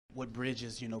what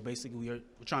bridges, basically we're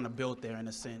trying to build there in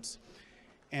a sense.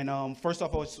 And first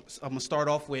off, I'm going to start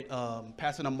off with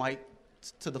passing the mic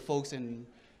to the folks and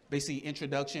basically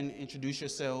introduce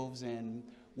yourselves and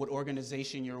what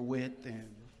organization you're with, and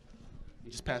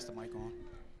you just pass the mic on.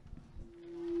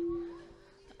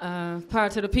 Power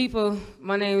to the people.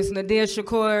 My name is Nadir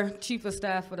Shakur, Chief of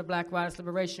Staff for the Black Riders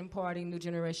Liberation Party, New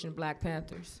Generation Black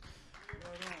Panthers.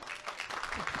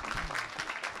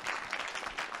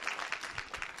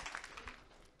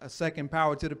 A second,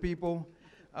 power to the people.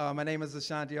 My name is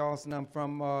Ashanti, Alston. I'm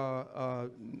from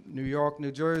New York,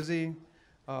 New Jersey.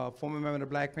 Former member of the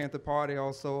Black Panther Party,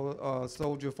 also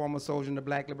former soldier in the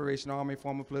Black Liberation Army,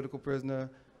 former political prisoner,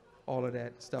 all of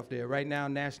that stuff there. Right now,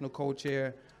 national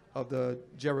co-chair of the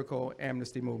Jericho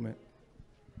Amnesty Movement.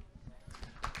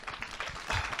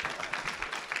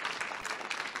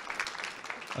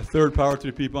 A third, power to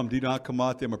the people. I'm Dedon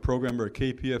Kamathi. I'm a programmer at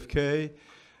KPFK,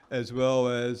 as well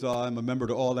as I'm a member of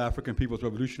the All African People's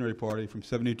Revolutionary Party from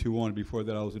 72 on. Before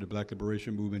that, I was in the Black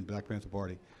Liberation Movement, Black Panther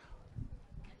Party.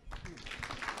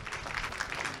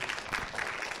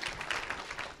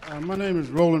 My name is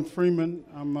Roland Freeman.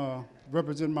 I'm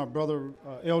representing my brother,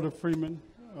 Elder Freeman.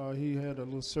 He had a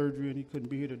little surgery and he couldn't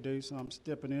be here today, so I'm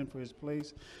stepping in for his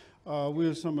place.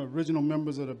 We're some original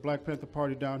members of the Black Panther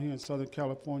Party down here in Southern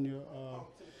California.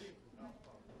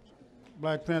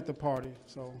 Black Panther Party.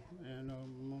 I'm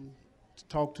going to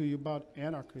talk to you about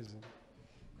anarchism.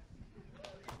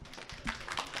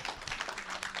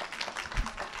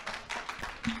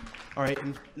 All right,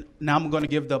 and now I'm going to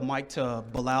give the mic to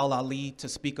Bilal Ali to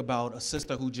speak about a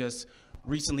sister who just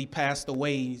recently passed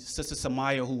away, Sister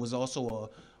Samaya, who was also a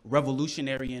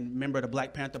revolutionary and member of the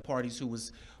Black Panther parties, who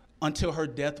was, until her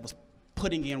death, was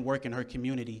putting in work in her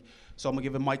community. So I'm going to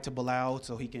give the mic to Bilal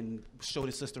so he can show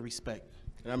the sister respect.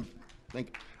 I'm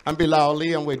Bilal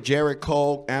Ali. I'm with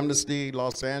Jericho Amnesty,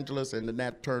 Los Angeles, and the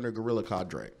Nat Turner Guerrilla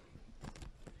Cadre.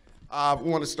 We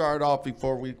want to start off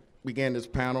before we begin this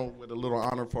panel with a little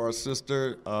honor for our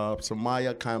sister,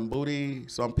 Samaya Kambuti.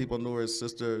 Some people knew her as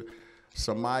Sister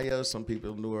Samaya. Some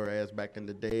people knew her as, back in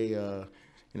the day,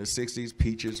 in the 60s,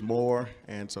 Peaches Moore,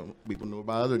 and some people knew her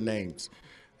by other names.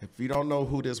 If you don't know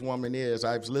who this woman is,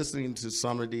 I was listening to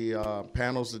some of the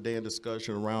panels today in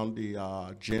discussion around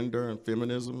the gender and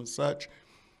feminism and such,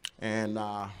 and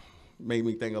made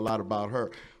me think a lot about her.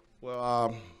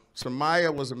 Well,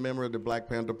 Samaya was a member of the Black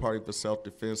Panther Party for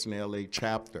Self-Defense in the LA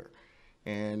chapter.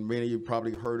 And many of you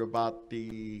probably heard about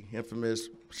the infamous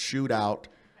shootout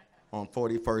on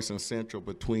 41st and Central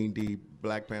between the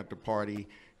Black Panther Party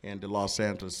and the Los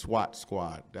Angeles SWAT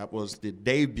squad. That was the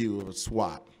debut of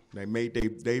SWAT. They made their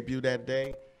debut that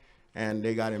day, and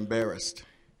they got embarrassed.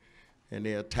 And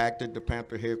they attacked the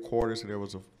Panther headquarters. There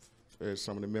was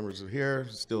some of the members are here,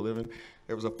 still living.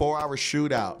 There was a 4-hour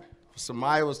shootout.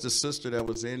 Samaya was the sister that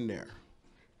was in there.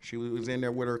 She was in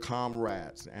there with her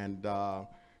comrades, and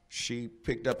she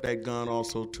picked up that gun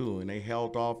also too, and they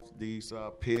held off these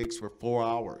pigs for 4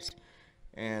 hours.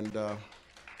 And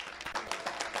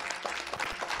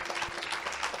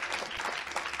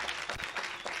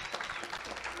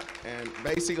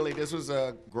basically this was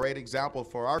a great example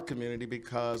for our community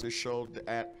because it showed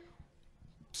that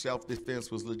self-defense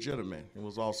was legitimate. It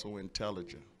was also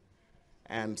intelligent.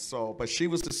 And so, but she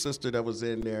was the sister that was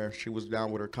in there. She was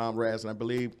down with her comrades, and I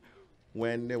believe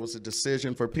when there was a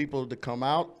decision for people to come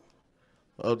out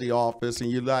of the office, and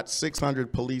you got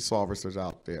 600 police officers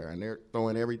out there, and they're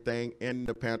throwing everything in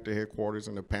the Panther headquarters,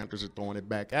 and the Panthers are throwing it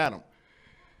back at them.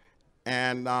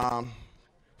 And it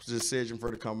was a decision for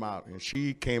her to come out, and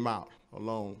she came out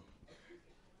alone,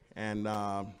 and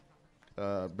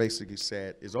basically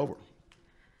said, "It's over."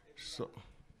 So,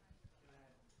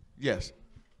 yes.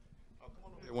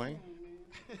 Wayne?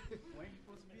 Wayne's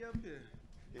supposed to be up here.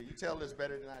 Yeah, you tell this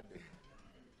better than I do.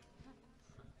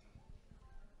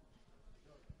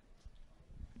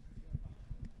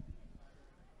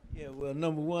 Yeah, well,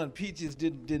 number one, Peaches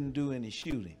didn't do any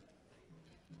shooting.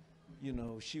 You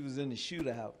know, she was in the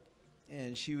shootout,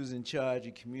 and she was in charge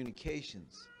of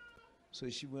communications. So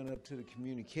she went up to the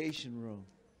communication room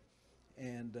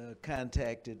and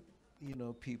contacted,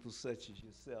 people such as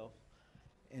yourself,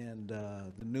 and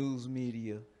the news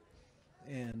media,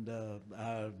 and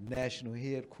our national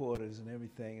headquarters and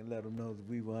everything, and let them know that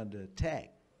we were under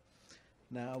attack.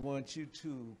 Now I want you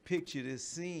to picture this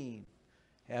scene.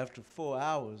 After 4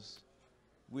 hours,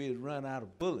 we had run out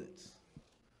of bullets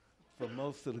for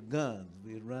most of the guns.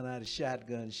 We had run out of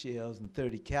shotgun shells and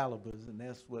 .30 calibers, and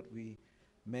that's what we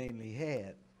mainly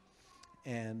had.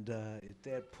 And at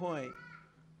that point,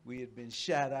 we had been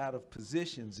shot out of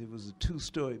positions. It was a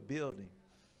 2-story building.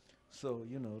 So,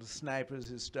 you know, the snipers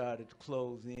had started to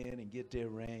close in and get their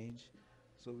range.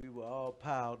 So we were all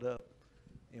piled up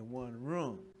in one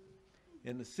room.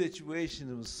 And the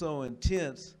situation was so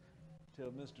intense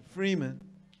till Mr. Freeman,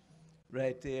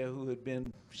 right there, who had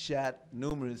been shot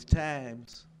numerous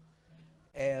times,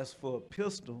 asked for a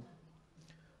pistol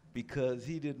because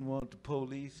he didn't want the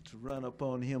police to run up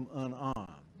on him unarmed.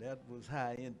 That was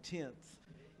how intense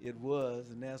it was,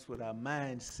 and that's what our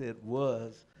mindset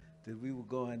was, that we were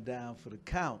going down for the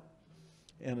count.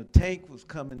 And a tank was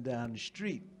coming down the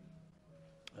street.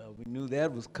 We knew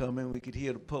that was coming. We could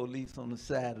hear the police on the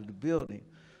side of the building.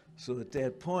 So at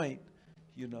that point,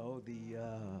 you know,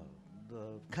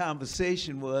 the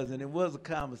conversation was, and it was a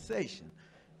conversation,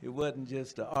 it wasn't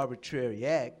just an arbitrary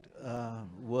act,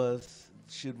 was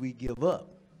should we give up?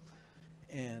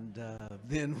 And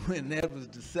then when that was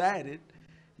decided,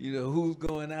 you know, who's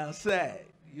going outside,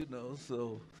 you know,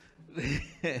 so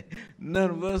none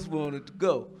of us wanted to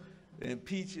go. And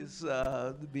Peaches,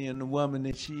 being the woman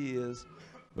that she is,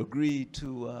 agreed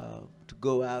to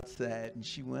go outside, and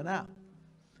she went out.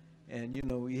 And, you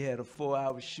know, we had a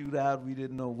 4-hour shootout. We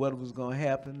didn't know what was going to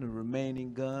happen. The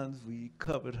remaining guns, we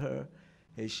covered her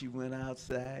as she went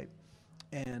outside.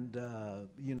 And,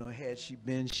 you know, had she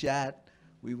been shot,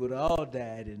 we would have all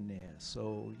died in there.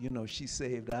 So, you know, she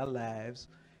saved our lives.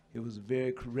 It was a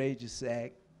very courageous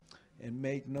act. And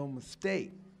make no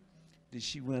mistake that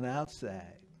she went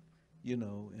outside, you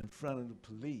know, in front of the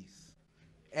police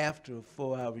after a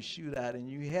 4-hour shootout. And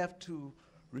you have to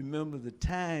remember the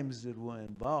times that were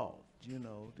involved, you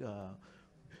know.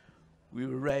 We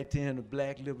were right there in the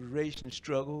black liberation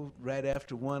struggle, right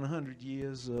after 100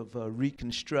 years of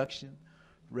Reconstruction,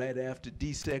 right after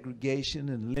desegregation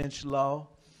and lynch law,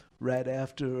 right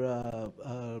after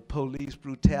police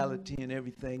brutality and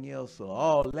everything else. So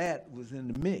all that was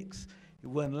in the mix. It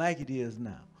wasn't like it is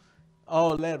now.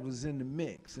 All that was in the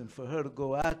mix. And for her to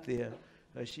go out there,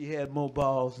 she had more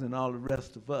balls than all the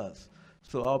rest of us.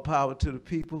 So all power to the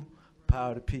people,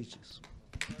 power to Peaches.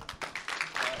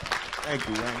 Thank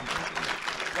you, Wayne.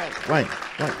 Right.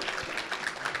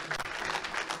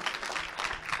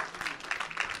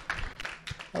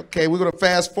 Okay, we're going to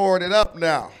fast forward it up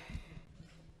now.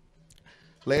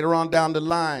 Later on down the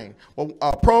line, well,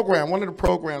 one of the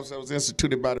programs that was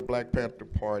instituted by the Black Panther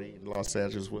Party in Los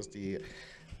Angeles was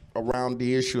around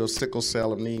the issue of sickle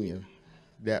cell anemia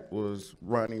that was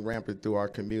running rampant through our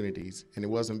communities, and it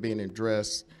wasn't being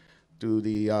addressed through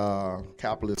the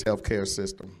capitalist healthcare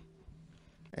system.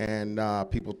 And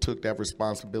people took that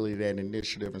responsibility, that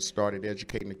initiative, and started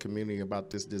educating the community about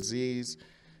this disease,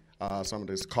 some of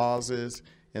its causes,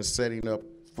 and setting up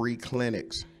free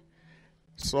clinics.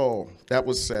 So that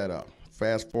was set up.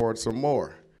 Fast forward some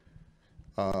more.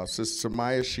 Sister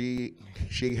Samaya,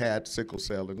 she had sickle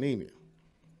cell anemia,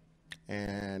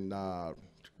 and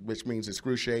which means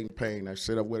excruciating pain. I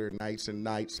sit up with her nights and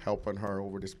nights, helping her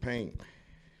over this pain.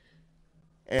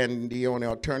 And the only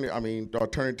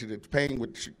alternative to the pain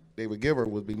which they would give her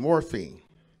would be morphine,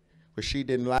 which she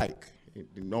didn't like. It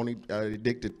only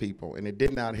addicted people, and it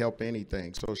did not help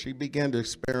anything. So she began to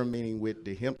experimenting with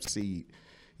the hemp seed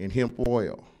and hemp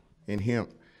oil and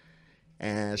hemp.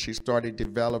 And she started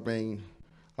developing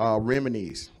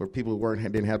remedies where people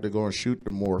didn't have to go and shoot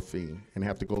the morphine and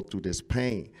have to go through this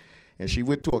pain. And she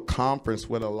went to a conference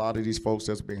with a lot of these folks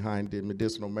that's behind the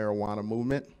medicinal marijuana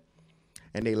movement,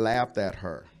 and they laughed at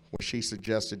her when she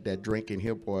suggested that drinking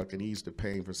hemp oil can ease the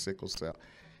pain for sickle cell.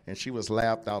 And she was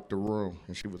laughed out the room,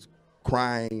 and she was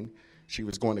crying. She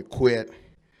was going to quit,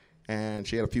 and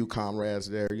she had a few comrades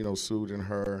there, you know, soothing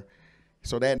her.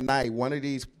 So that night, one of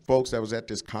these folks that was at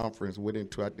this conference went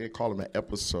into, they call them an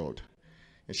episode,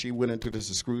 and she went into this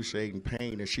excruciating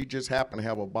pain, and she just happened to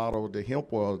have a bottle of the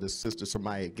hemp oil that Sister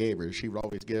Samaya gave her. She would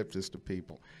always give this to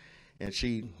people, and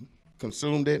she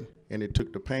consumed it, and it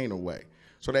took the pain away.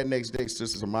 So that next day,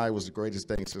 Sister Samaya was the greatest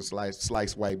thing since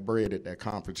sliced white bread at that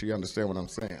conference. You understand what I'm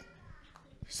saying?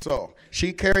 So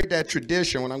she carried that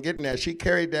tradition. When I'm getting at, she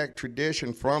carried that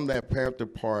tradition from that Panther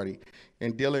Party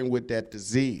in dealing with that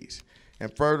disease.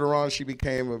 And further on, she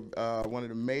became one of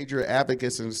the major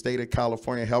advocates in the state of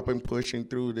California, pushing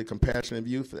through the Compassionate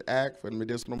Youth Act for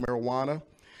medicinal marijuana.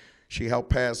 She helped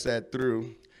pass that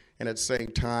through, and at the same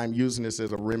time, using this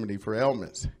as a remedy for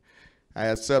ailments.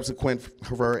 As subsequent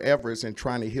of her efforts in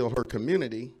trying to heal her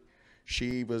community,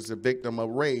 she was a victim of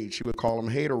raids. She would call them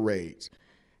hater raids.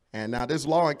 And now this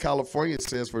law in California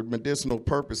says for medicinal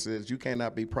purposes, you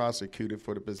cannot be prosecuted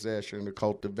for the possession, the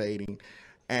cultivating,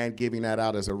 and giving that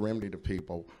out as a remedy to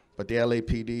people. But the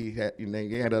LAPD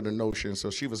had other notions,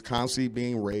 so she was constantly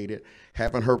being raided,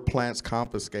 having her plants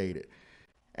confiscated.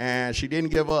 And she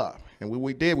didn't give up. And what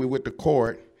we did, we went to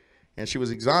court, And she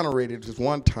was exonerated just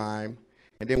one time,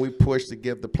 and then we pushed to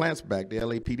give the plants back. The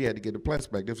LAPD had to give the plants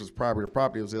back. This was private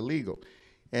property, it was illegal.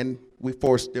 And we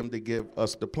forced them to give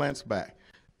us the plants back.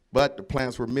 But the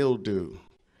plants were mildew.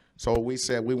 So we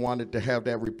said we wanted to have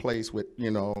that replaced with, you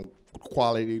know,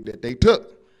 quality that they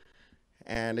took.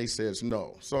 And they says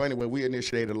no. So anyway, we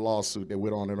initiated a lawsuit that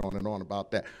went on and on and on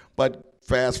about that. But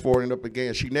fast forwarding up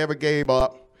again, she never gave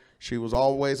up. She was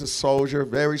always a soldier,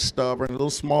 very stubborn, a little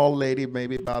small lady,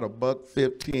 maybe about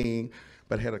 $1.15,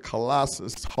 but had a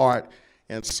colossus heart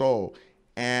and soul.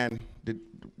 And the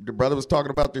brother was talking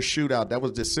about the shootout. That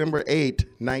was December 8,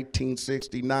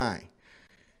 1969.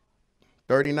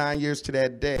 39 years to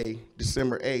that day,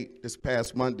 December 8, this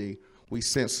past Monday, we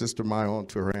sent Sister Maya on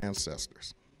to her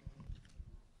ancestors.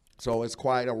 So it's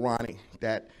quite ironic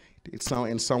that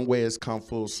in some ways come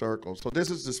full circle. So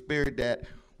this is the spirit that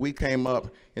we came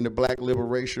up in the Black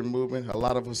liberation movement. A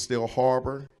lot of us still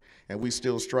harbor, and we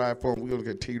still strive for, and we're going to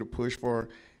continue to push for,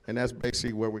 and that's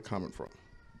basically where we're coming from.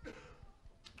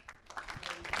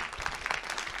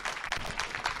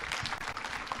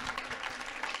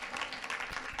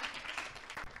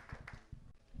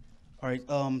 All right,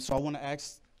 so I want to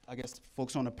ask, I guess,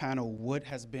 folks on the panel, what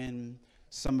has been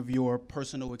some of your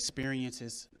personal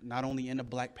experiences, not only in the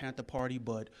Black Panther Party,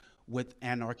 but with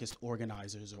anarchist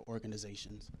organizers or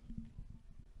organizations?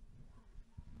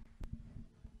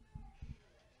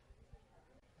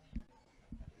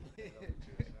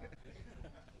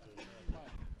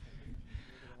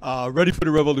 Ready for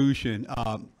the revolution.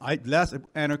 Last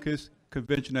anarchist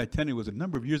convention I attended was a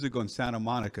number of years ago in Santa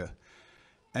Monica.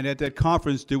 And at that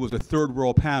conference, there was a third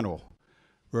world panel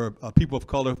where people of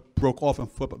color broke off and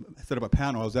set up a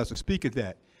panel. I was asked to speak at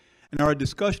that. In our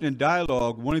discussion and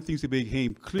dialogue, one of the things that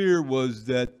became clear was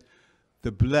that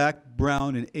the Black,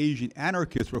 brown, and Asian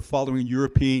anarchists were following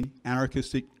European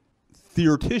anarchistic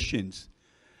theoreticians.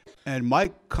 And my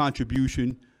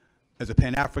contribution as a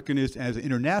Pan-Africanist, as an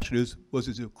internationalist, was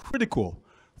as critical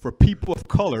for people of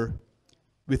color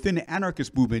within the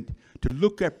anarchist movement to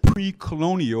look at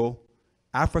pre-colonial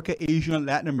Africa, Asia, and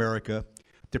Latin America,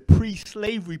 the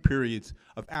pre-slavery periods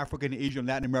of Africa and Asia and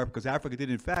Latin America, because Africa did,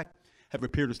 in fact, have a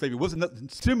period of slavery. It wasn't nothing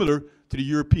similar to the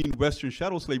European Western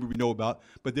chattel slavery we know about,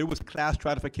 but there was class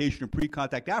stratification in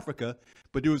pre-contact Africa,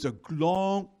 but there was a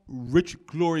long, rich,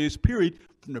 glorious period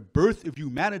from the birth of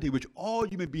humanity, which all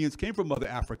human beings came from Mother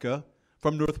Africa,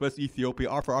 from Northwest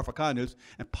Ethiopia, Africanus,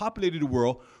 and populated the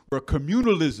world, where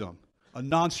communalism, a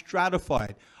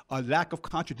non-stratified, a lack of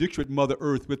contradiction with Mother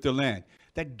Earth, with the land,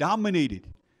 that dominated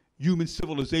human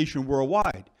civilization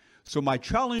worldwide. So my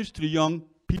challenge to the young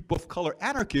people of color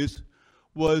anarchists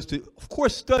was to, of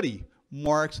course, study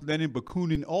Marx, Lenin,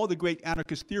 Bakunin, all the great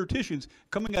anarchist theoreticians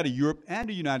coming out of Europe and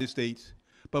the United States.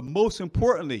 But most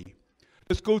importantly,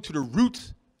 let's go to the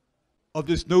roots of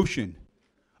this notion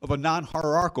of a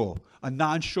non-hierarchical, a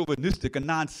non-chauvinistic, a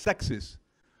non-sexist,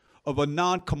 of a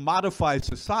non-commodified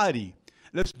society.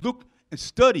 Let's look and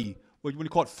study what you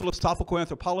call it philosophical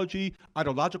anthropology,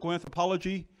 ideological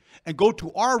anthropology, and go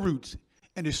to our roots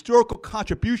and historical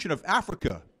contribution of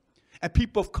Africa and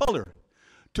people of color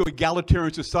to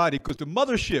egalitarian society, because the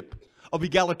mothership of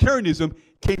egalitarianism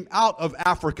came out of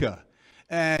Africa.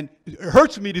 And it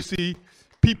hurts me to see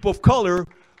people of color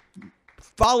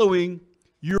following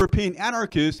European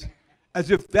anarchists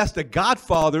as if that's the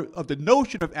godfather of the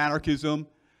notion of anarchism,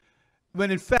 when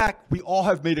in fact, we all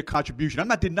have made a contribution. I'm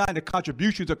not denying the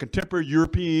contributions of contemporary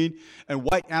European and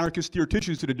white anarchist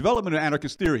theoreticians to the development of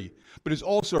anarchist theory, but it's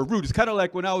also a root. It's kind of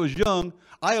like when I was young,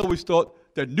 I always thought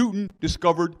that Newton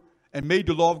discovered and made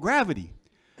the law of gravity.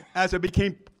 As I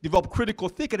developed critical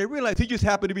thinking, I realized he just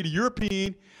happened to be the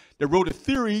European that wrote a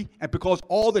theory, and because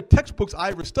all the textbooks I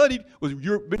ever studied was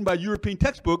written by European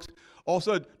textbooks,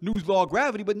 also Newton's law of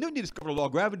gravity, but Newton didn't discover the law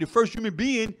of gravity. The first human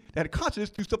being that had consciousness,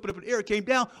 threw something up in the air, came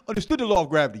down, understood the law of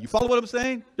gravity. You follow what I'm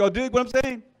saying? Y'all dig what I'm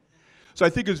saying? So I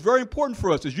think it's very important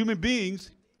for us as human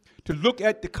beings to look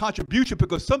at the contribution,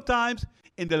 because sometimes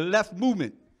in the left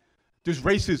movement, there's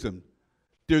racism,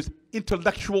 there's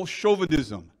intellectual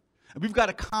chauvinism, and we've got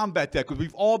to combat that because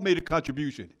we've all made a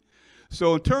contribution.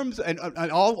 So in terms, and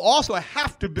also I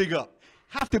have to big up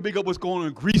what's going on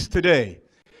in Greece today.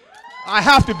 I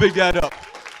have to big that up.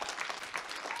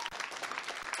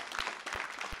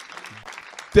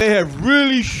 They have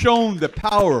really shown the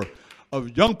power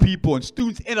of young people and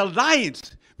students in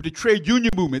alliance with the trade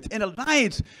union movement, in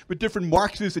alliance with different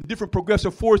Marxists and different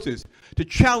progressive forces to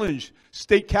challenge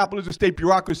state capitalism, state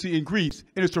bureaucracy in Greece.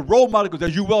 And it's a role model because,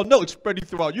 as you well know, it's spreading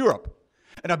throughout Europe.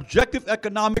 And objective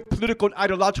economic, political, and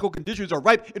ideological conditions are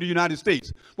ripe in the United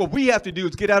States. What we have to do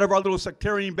is get out of our little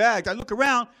sectarian bags. I look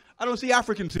around, I don't see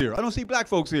Africans here. I don't see black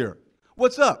folks here.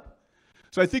 What's up?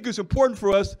 So I think it's important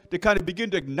for us to kind of begin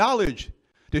to acknowledge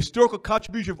the historical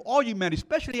contribution of all humanity,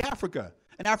 especially Africa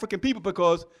and African people,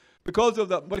 because of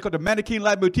the, what they call the Manichaean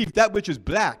leitmotif, that which is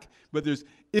black, whether it's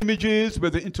images,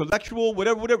 whether intellectual,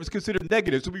 whatever is considered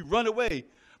negative. So we run away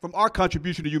from our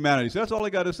contribution to humanity. So that's all I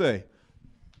got to say.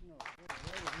 No, that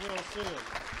was well said.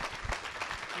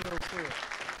 Well said.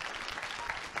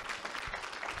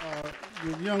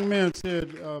 The young man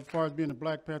said, as far as being the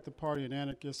Black Panther Party and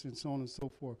anarchists and so on and so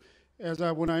forth.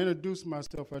 When I introduced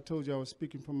myself, I told you I was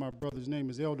speaking from my brother's name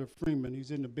is Elder Freeman.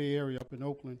 He's in the Bay Area up in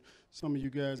Oakland. Some of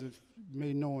you guys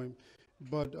may know him,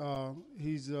 but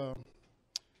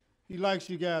he likes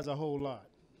you guys a whole lot,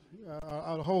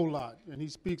 and he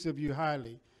speaks of you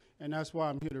highly, and that's why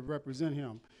I'm here to represent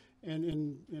him. And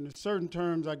in certain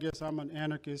terms, I guess I'm an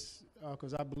anarchist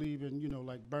because I believe in,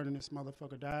 like burning this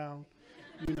motherfucker down.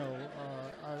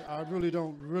 I really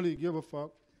don't really give a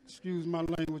fuck. Excuse my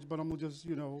language, but I'm gonna just,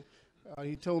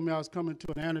 he told me I was coming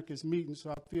to an anarchist meeting,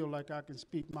 so I feel like I can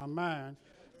speak my mind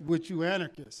with you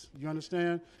anarchists. You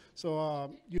understand?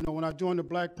 So, when I joined the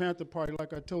Black Panther Party,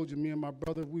 like I told you, me and my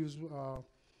brother, we was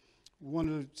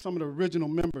some of the original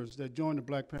members that joined the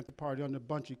Black Panther Party under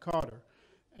Bunchy Carter.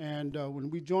 And when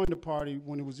we joined the party,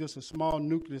 when it was just a small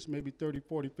nucleus, maybe 30,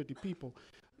 40, 50 people,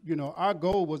 our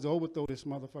goal was to overthrow this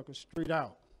motherfucker straight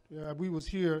out. We was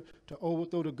here to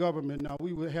overthrow the government. Now,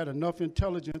 we had enough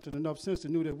intelligence and enough sense to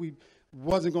know that we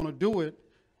wasn't going to do it,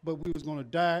 but we was going to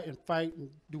die and fight and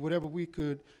do whatever we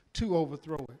could to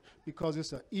overthrow it, because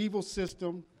it's an evil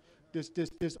system.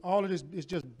 All of this is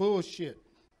just bullshit,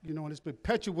 and it's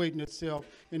perpetuating itself,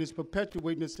 and it's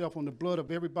perpetuating itself on the blood of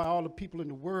everybody, all the people in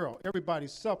the world. Everybody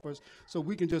suffers, so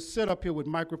we can just sit up here with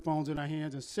microphones in our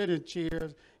hands and sit in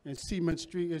chairs and cement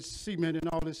and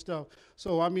all this stuff.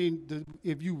 So, I mean,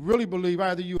 if you really believe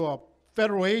either you are a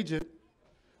federal agent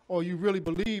or you really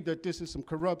believe that this is some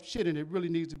corrupt shit and it really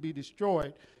needs to be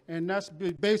destroyed, and that's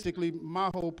basically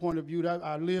my whole point of view. That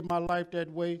I live my life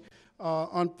that way.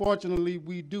 Unfortunately,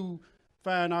 we do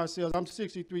find ourselves, I'm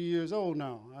 63 years old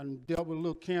now. I dealt with a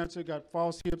little cancer, got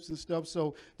false hips and stuff.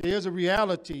 So there is a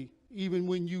reality, even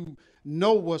when you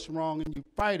know what's wrong and you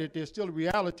fight it, there's still a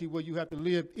reality where you have to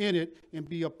live in it and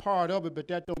be a part of it, but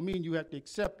that don't mean you have to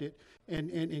accept it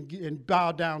and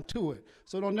bow down to it.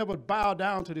 So don't never bow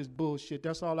down to this bullshit.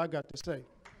 That's all I got to say.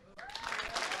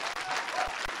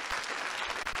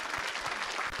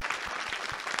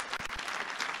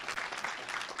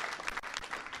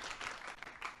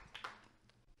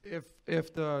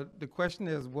 If the question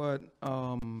is what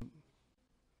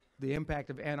the impact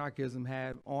of anarchism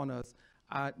had on us,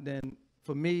 then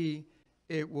for me,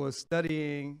 it was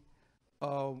studying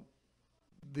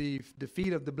the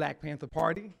defeat of the Black Panther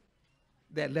Party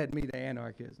that led me to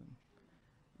anarchism.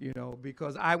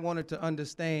 Because I wanted to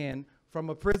understand from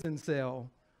a prison cell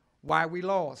why we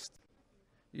lost,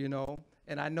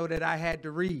 and I know that I had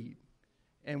to read.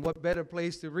 And what better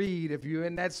place to read if you're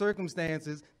in that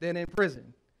circumstances than in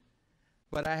prison?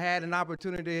 But I had an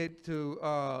opportunity to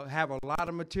have a lot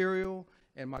of material,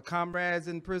 and my comrades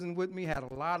in prison with me had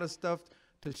a lot of stuff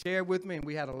to share with me, and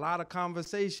we had a lot of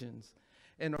conversations.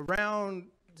 And around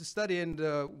studying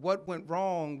what went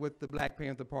wrong with the Black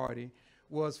Panther Party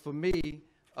was, for me,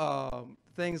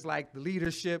 things like the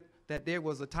leadership, that there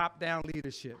was a top-down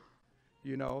leadership,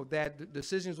 that the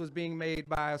decisions was being made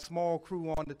by a small crew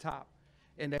on the top,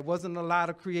 and there wasn't a lot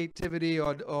of creativity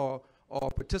or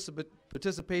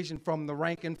participation from the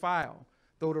rank and file,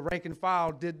 though the rank and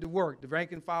file did the work. The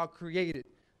rank and file created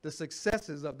the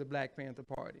successes of the Black Panther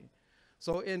Party.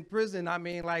 So in prison, I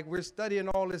mean, like, we're studying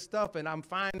all this stuff, and I'm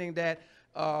finding that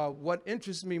what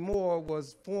interests me more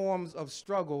was forms of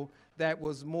struggle that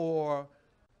was more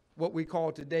what we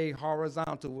call today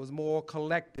horizontal, was more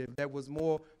collective, that was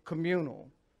more communal,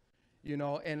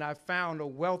 and I found a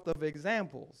wealth of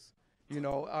examples.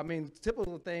 I mean,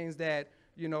 typical things that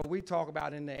we talk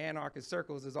about in the anarchist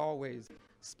circles is always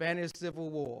Spanish Civil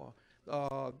War,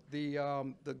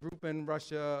 the group in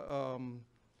Russia,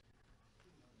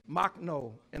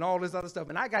 Makhno, and all this other stuff.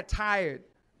 And I got tired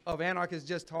of anarchists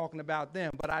just talking about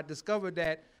them, but I discovered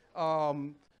that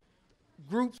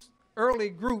early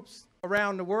groups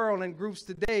around the world and groups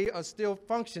today are still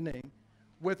functioning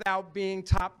without being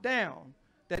top down,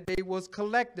 that they was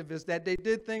collectivists, that they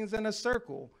did things in a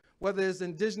circle, whether it's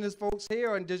indigenous folks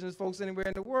here or indigenous folks anywhere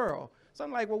in the world. So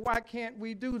I'm like, well, why can't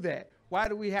we do that? Why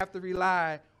do we have to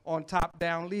rely on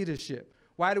top-down leadership?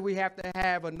 Why do we have to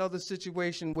have another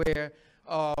situation where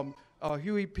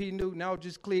Huey P. Newton,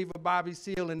 Aldrich Cleaver, Bobby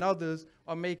Seale, and others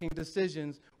are making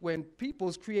decisions when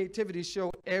people's creativity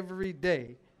show every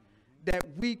day that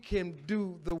we can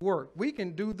do the work, we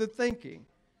can do the thinking,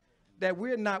 that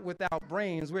we're not without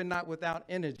brains, we're not without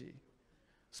energy.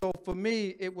 So for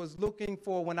me, it was looking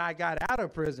for, when I got out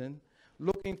of prison,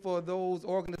 looking for those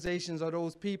organizations or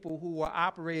those people who were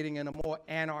operating in a more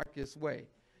anarchist way.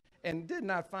 And did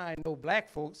not find no black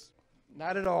folks,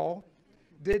 not at all.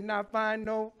 Did not find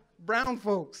no brown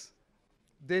folks.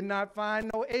 Did not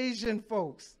find no Asian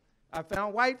folks. I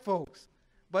found white folks.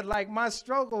 But like my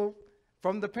struggle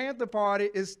from the Panther Party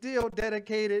is still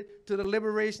dedicated to the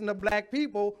liberation of black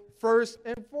people first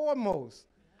and foremost.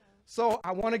 So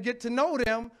I want to get to know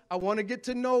them. I want to get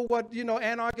to know what,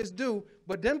 anarchists do.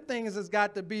 But them things has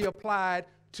got to be applied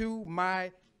to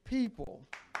my people,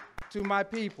 to my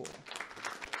people.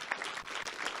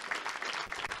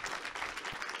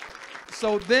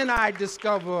 So then I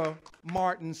discover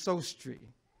Martin Sostre,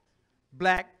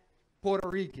 black Puerto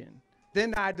Rican.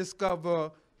 Then I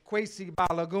discover Kwesi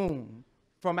Balagoon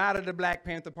from out of the Black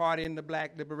Panther Party and the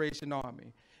Black Liberation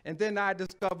Army. And then I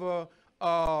discover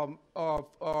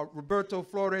Roberto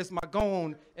Flores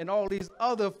Magón and all these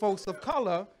other folks of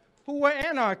color who were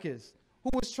anarchists,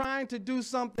 who was trying to do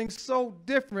something so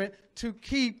different to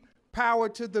keep power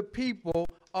to the people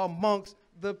amongst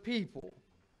the people.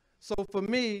 So for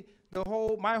me,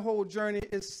 my whole journey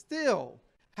is still,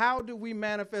 how do we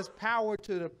manifest power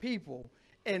to the people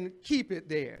and keep it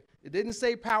there? It didn't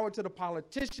say power to the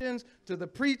politicians, to the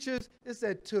preachers, it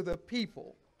said to the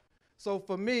people. So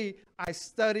for me, I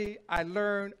study, I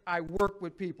learn, I work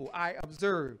with people, I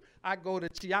observe. I go to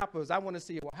Chiapas, I want to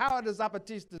see, well, how are the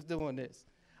Zapatistas doing this?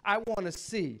 I want to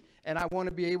see, and I want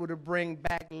to be able to bring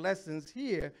back lessons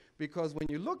here, because when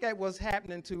you look at what's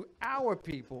happening to our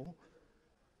people,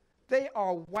 they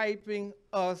are wiping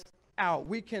us out.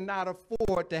 We cannot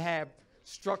afford to have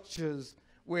structures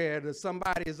where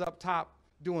somebody is up top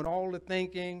doing all the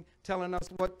thinking, telling us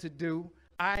what to do.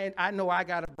 I know I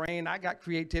got a brain, I got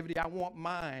creativity. I want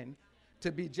mine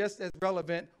to be just as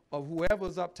relevant of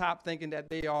whoever's up top thinking that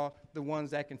they are the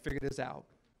ones that can figure this out.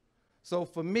 So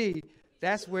for me,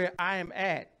 that's where I am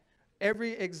at.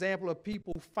 Every example of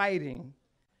people fighting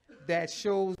that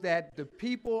shows that the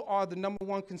people are the number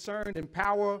one concern and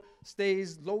power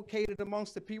stays located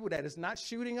amongst the people, that it's not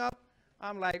shooting up,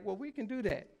 I'm like, well, we can do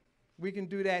that. We can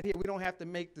do that here. We don't have to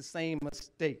make the same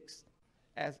mistakes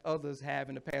as others have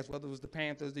in the past, whether it was the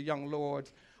Panthers, the Young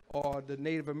Lords, or the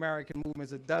Native American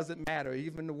movements. It doesn't matter,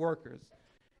 even the workers.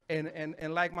 And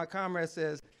like my comrade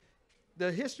says,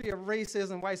 the history of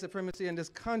racism, white supremacy in this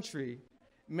country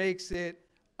makes it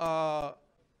so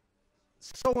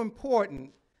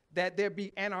important that there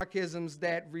be anarchisms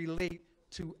that relate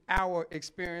to our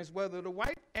experience, whether the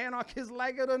white anarchists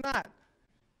like it or not.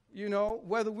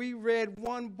 Whether we read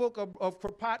one book of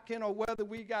Kropotkin or whether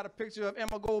we got a picture of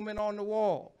Emma Goldman on the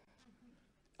wall.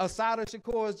 Assata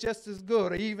Shakur is just as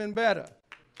good or even better,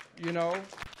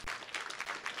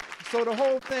 So the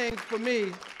whole thing for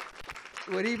me,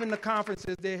 with even the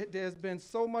conferences, there's been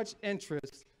so much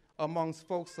interest amongst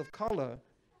folks of color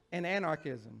in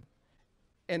anarchism.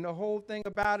 And the whole thing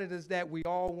about it is that we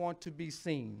all want to be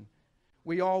seen.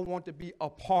 We all want to be a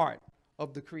part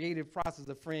of the creative process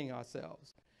of freeing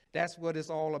ourselves. That's what it's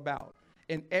all about.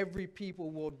 And every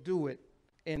people will do it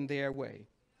in their way.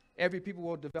 Every people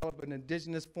will develop an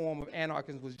indigenous form of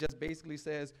anarchism, which just basically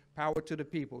says power to the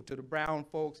people, to the brown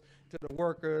folks, to the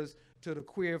workers, to the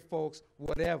queer folks,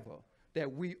 whatever, that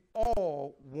we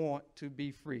all want to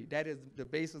be free. That is the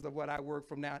basis of what I work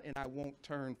from now, and I won't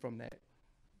turn from that.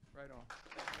 Right on.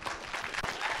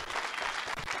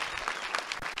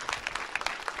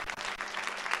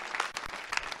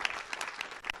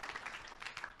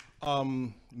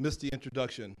 Missed the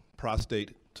introduction.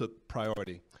 Prostate took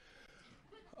priority.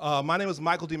 My name is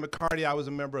Michael D. McCarty. I was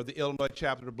a member of the Illinois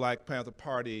chapter of the Black Panther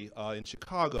Party in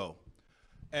Chicago.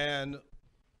 And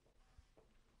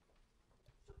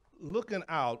looking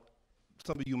out,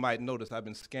 some of you might notice I've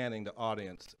been scanning the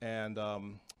audience, and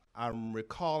I'm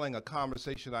recalling a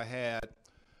conversation I had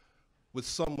with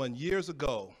someone years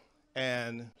ago,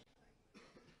 and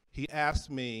he asked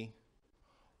me,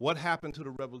 what happened to the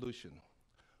revolution?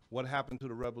 What happened to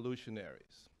the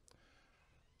revolutionaries?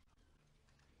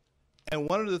 And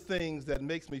one of the things that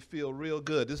makes me feel real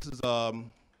good, this is,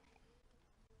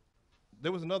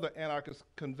 there was another anarchist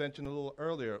convention a little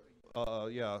earlier,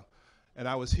 and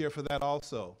I was here for that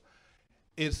also.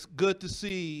 It's good to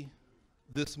see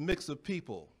this mix of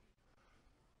people,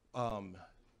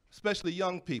 especially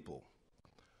young people,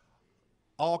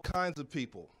 all kinds of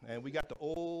people. And we got the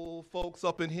old folks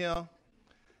up in here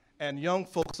and young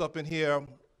folks up in here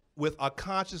with a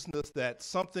consciousness that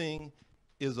something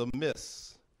is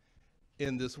amiss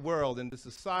in this world, in this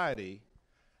society,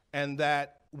 and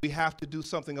that we have to do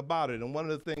something about it. And one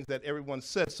of the things that everyone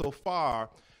said so far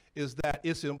is that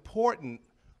it's important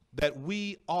that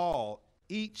we all,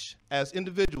 each as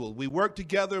individuals, we work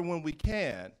together when we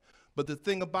can, but the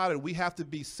thing about it, we have to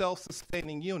be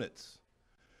self-sustaining units.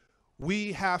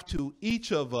 We have to,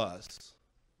 each of us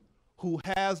who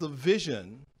has a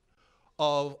vision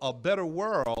of a better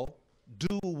world,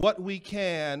 do what we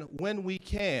can when we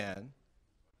can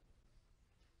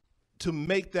to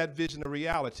make that vision a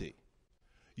reality.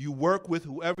 You work with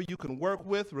whoever you can work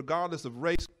with, regardless of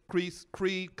race,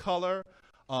 creed, color,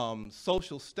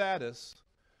 social status.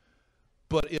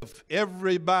 But if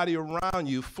everybody around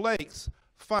you flakes,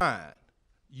 fine,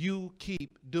 you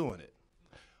keep doing it.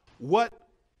 What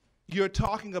you're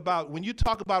talking about, when you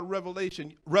talk about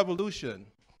revolution,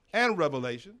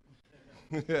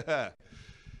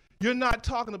 you're not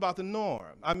talking about the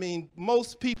norm. I mean,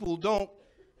 most people don't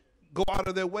go out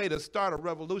of their way to start a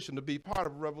revolution, to be part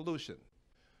of a revolution.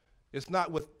 It's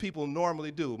not what people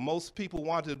normally do. Most people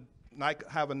want to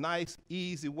have a nice,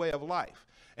 easy way of life.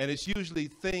 And it's usually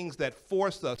things that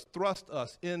force us, thrust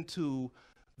us into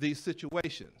these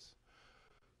situations.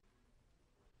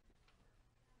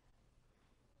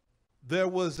 There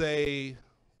was a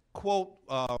quote,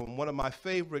 one of my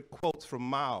favorite quotes from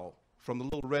Mao, from the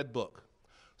Little Red Book.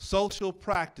 Social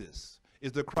practice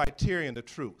is the criterion of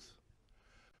truth.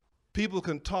 People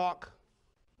can talk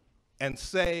and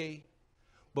say,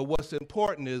 but what's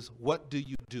important is, what do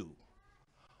you do?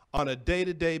 On a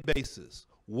day-to-day basis,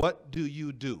 what do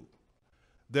you do?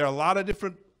 There are a lot of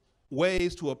different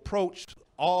ways to approach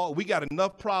we got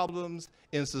enough problems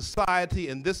in society,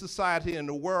 in this society, in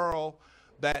the world,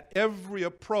 that every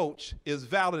approach is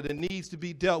valid and needs to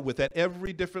be dealt with at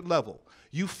every different level.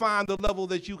 You find the level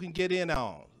that you can get in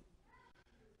on.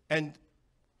 And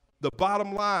the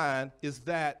bottom line is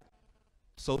that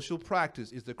social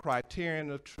practice is the criterion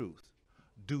of truth.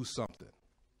 Do something.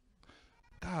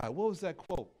 God, what was that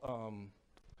quote?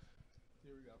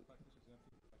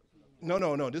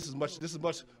 No. This is much.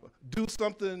 Do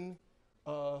something.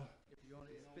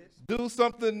 Do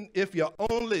something if you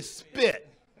only spit,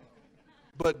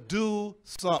 but do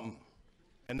something,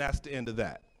 and that's the end of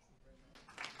that.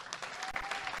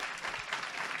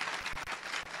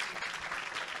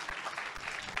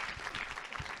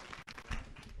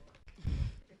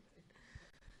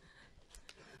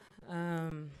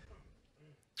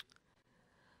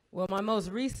 Well, my most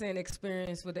recent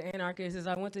experience with the Anarchist is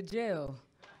I went to jail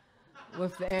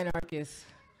with the Anarchist.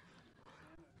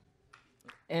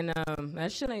 And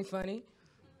that shit ain't funny.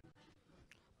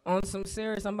 On some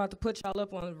serious, I'm about to put y'all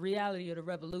up on the reality of the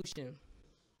revolution.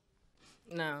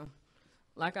 Now,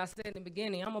 like I said in the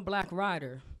beginning, I'm a black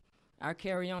rider. I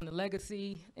carry on the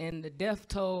legacy and the death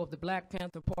toll of the Black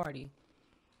Panther Party.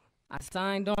 I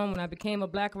signed on when I became a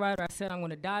black rider. I said I'm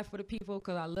gonna die for the people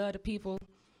because I love the people.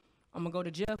 I'm gonna go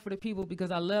to jail for the people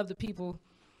because I love the people.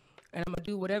 And I'm gonna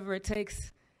do whatever it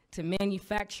takes to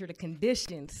manufacture the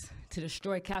conditions to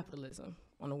destroy capitalism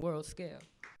on a world scale.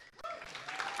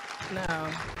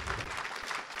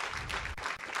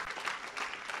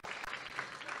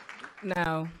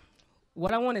 Now,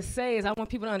 what I want to say is I want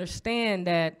people to understand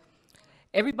that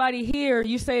everybody here,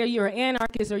 you say you're an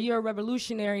anarchist or you're a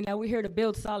revolutionary, now we're here to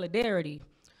build solidarity.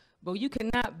 But you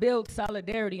cannot build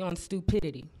solidarity on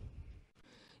stupidity.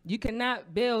 You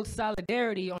cannot build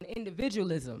solidarity on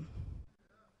individualism.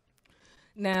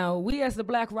 Now, we as the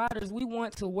Black Riders, we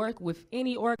want to work with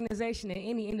any organization and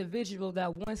any individual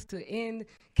that wants to end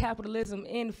capitalism,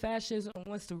 end fascism, and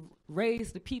wants to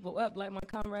raise the people up, like my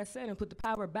comrade said, and put the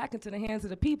power back into the hands of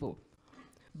the people.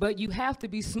 But you have to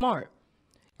be smart.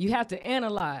 You have to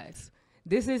analyze.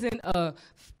 This isn't a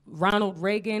Ronald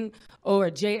Reagan or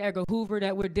a J. Edgar Hoover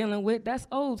that we're dealing with. That's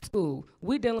old school.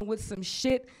 We're dealing with some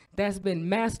shit that's been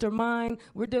mastermind.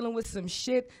 We're dealing with some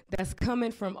shit that's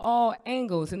coming from all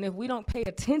angles. And if we don't pay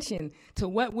attention to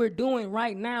what we're doing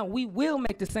right now, we will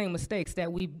make the same mistakes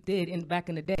that we did back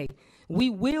in the day. We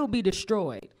will be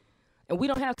destroyed. And we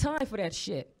don't have time for that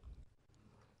shit.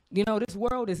 You know, this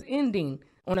world is ending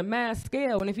on a mass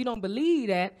scale. And if you don't believe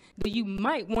that, then you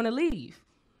might want to leave.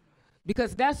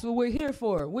 Because that's what we're here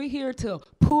for. We're here to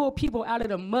pull people out of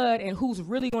the mud and who's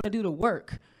really going to do the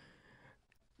work.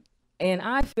 And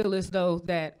I feel as though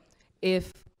that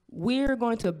if we're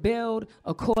going to build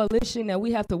a coalition, that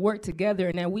we have to work together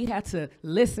and that we have to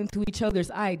listen to each other's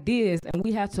ideas and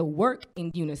we have to work in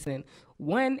unison.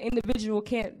 One individual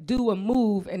can't do a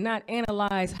move and not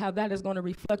analyze how that is going to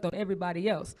reflect on everybody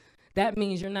else. That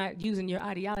means you're not using your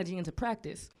ideology into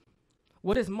practice.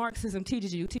 What does Marxism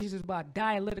teaches you? It teaches us about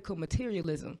dialectical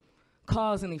materialism,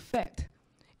 cause and effect.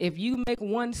 If you make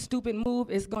one stupid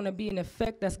move, it's going to be an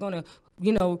effect that's going to,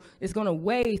 you know, it's going to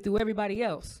weigh through everybody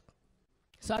else.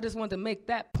 So I just wanted to make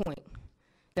that point,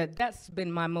 that's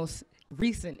been my most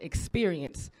recent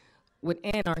experience with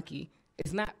anarchy,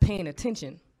 is not paying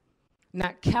attention,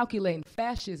 not calculating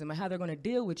fascism and how they're going to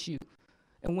deal with you,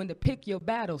 and when to pick your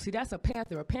battles. See, that's a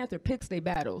Panther. A Panther picks their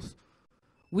battles.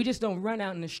 We just don't run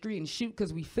out in the street and shoot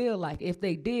because we feel like if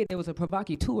they did, there was a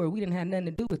provocateur. We didn't have nothing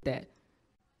to do with that.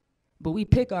 But we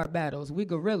pick our battles. We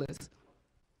guerrillas.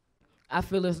 I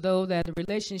feel as though that the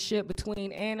relationship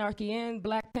between anarchy and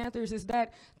Black Panthers is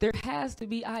that there has to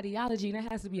be ideology, and there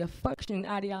has to be a functioning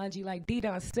ideology, like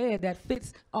Dedon said, that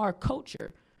fits our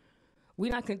culture. We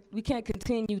can't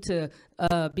continue to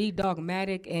be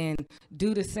dogmatic and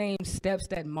do the same steps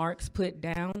that Marx put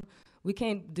down. We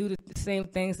can't do the same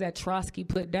things that Trotsky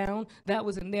put down. That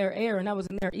was in their era, and that was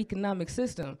in their economic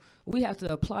system. We have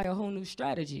to apply a whole new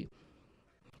strategy.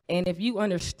 And if you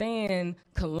understand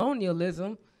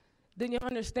colonialism, then you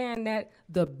understand that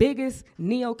the biggest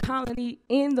neo-colony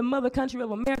in the mother country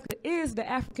of America is the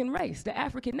African race, the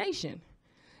African nation.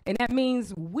 And that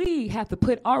means we have to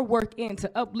put our work in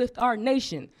to uplift our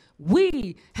nation.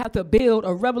 We have to build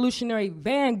a revolutionary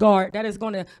vanguard that is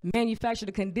going to manufacture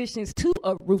the conditions to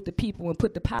uproot the people and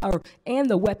put the power and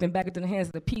the weapon back into the hands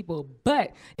of the people.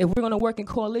 But if we're going to work in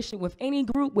coalition with any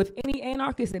group, with any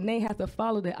anarchist, then they have to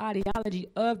follow the ideology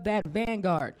of that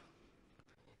vanguard.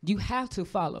 You have to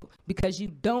follow, because you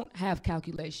don't have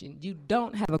calculation. You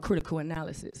don't have a critical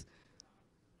analysis.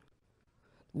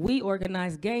 We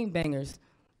organize gangbangers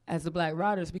as the Black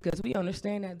Riders because we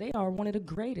understand that they are one of the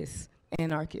greatest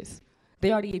anarchists.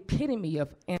 They are the epitome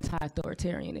of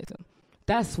anti-authoritarianism.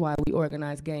 That's why we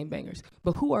organize gangbangers.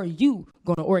 But who are you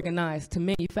going to organize to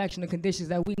manufacture the conditions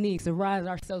that we need to rise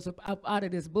ourselves up out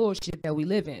of this bullshit that we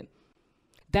live in?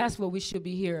 That's what we should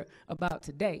be here about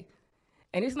today.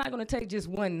 And it's not going to take just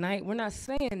one night. We're not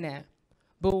saying that.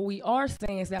 But what we are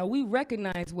saying is that we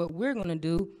recognize what we're going to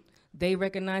do. They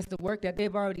recognize the work that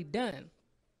they've already done.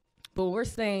 But what we're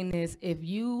saying is, if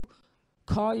you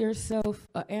call yourself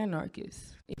an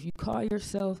anarchist, if you call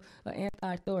yourself an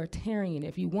anti-authoritarian,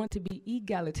 if you want to be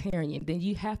egalitarian, then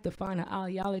you have to find an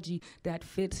ideology that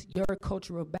fits your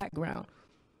cultural background.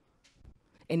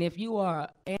 And if you are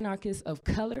an anarchist of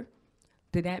color,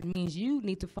 then that means you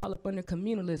need to fall up under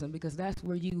communalism, because that's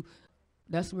where you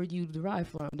derive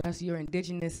from. That's your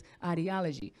indigenous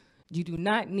ideology. You do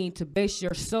not need to base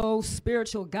your soul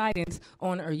spiritual guidance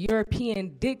on a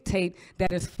European dictate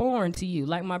that is foreign to you.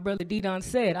 Like my brother Dedon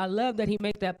said, I love that he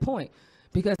made that point,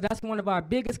 because that's one of our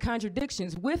biggest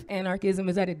contradictions with anarchism,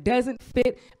 is that it doesn't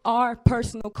fit our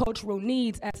personal cultural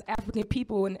needs as African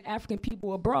people and African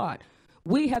people abroad.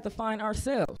 We have to find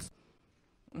ourselves.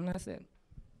 And that's it.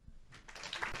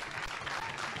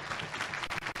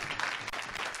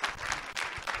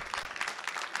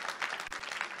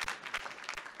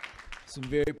 Some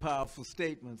very powerful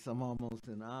statements. I'm almost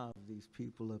in awe of these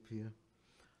people up here.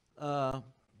 I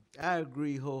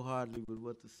agree wholeheartedly with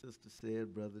what the sister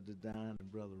said, Brother Dedon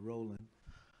and Brother Roland.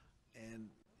 And,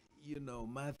 you know,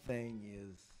 my thing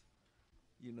is,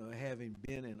 you know, having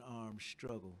been in armed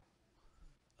struggle,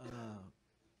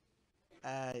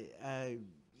 I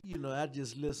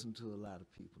just listen to a lot of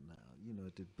people now, you know,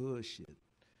 the bullshit.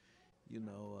 You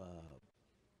know,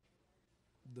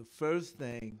 the first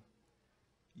thing,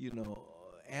 you know,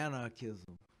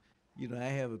 anarchism. You know, I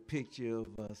have a picture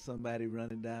of somebody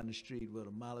running down the street with a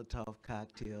Molotov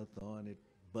cocktail, throwing it,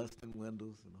 busting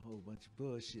windows, and a whole bunch of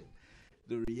bullshit.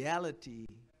 The reality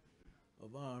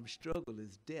of armed struggle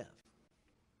is death.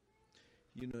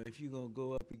 You know, if you're going to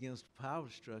go up against a power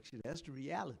structure, that's the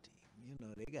reality. You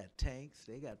know, they got tanks,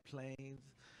 they got planes,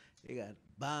 they got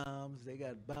bombs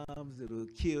that will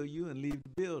kill you and leave the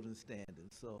building standing.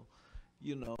 So,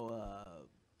 you know,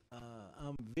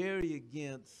 I'm very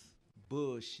against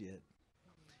bullshit.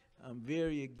 I'm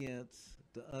very against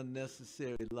the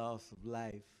unnecessary loss of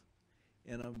life.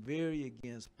 And I'm very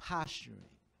against posturing.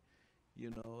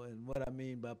 You know, and what I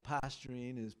mean by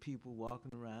posturing is people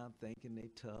walking around thinking they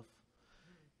tough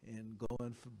and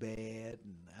going for bad,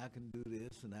 and I can do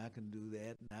this, and I can do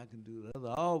that, and I can do the other.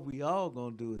 All we all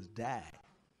gonna do is die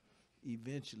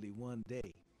eventually one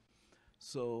day.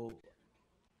 So,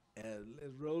 as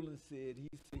Roland said,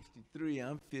 he's 63,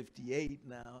 I'm 58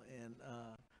 now, and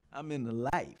I'm in the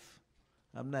life.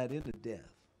 I'm not into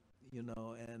death, you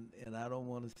know, and I don't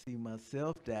want to see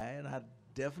myself die, and I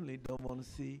definitely don't want to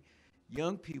see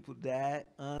young people die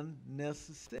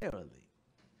unnecessarily.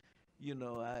 You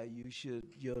know,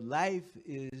 your life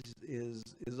is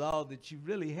all that you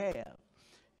really have.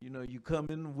 You know, you come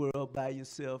in the world by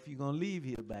yourself, you're gonna leave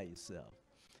here by yourself.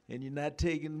 And you're not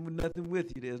taking nothing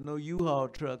with you. There's no U-Haul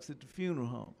trucks at the funeral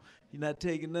home. You're not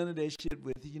taking none of that shit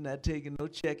with you. You're not taking no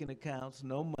checking accounts,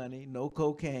 no money, no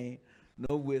cocaine,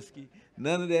 no whiskey.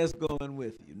 None of that's going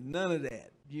with you. None of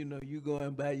that. You know, you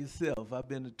going by yourself. I've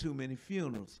been to too many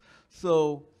funerals.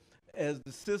 So, as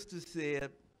the sister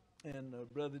said, and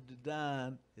Brother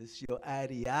Dedon, it's your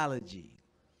ideology.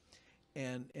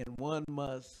 And one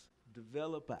must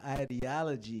develop an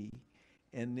ideology,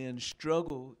 and then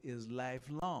struggle is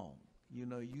lifelong. You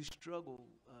know, you struggle,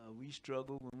 we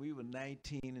struggled when we were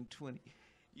 19 and 20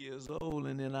 years old,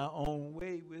 and in our own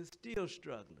way, we're still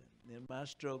struggling. And my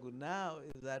struggle now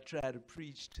is I try to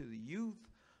preach to the youth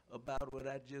about what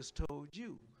I just told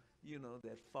you. You know,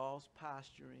 that false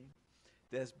posturing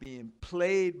that's being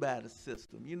played by the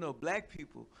system. You know, black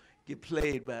people get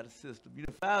played by the system. You know,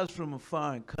 if I was from a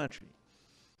foreign country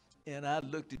and I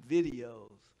looked at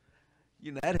videos,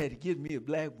 you know, I'd had to get me a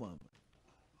black woman.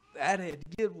 I'd had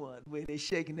to get one where they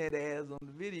shaking that ass on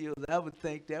the videos. I would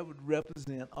think that would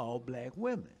represent all black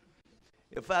women.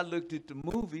 If I looked at the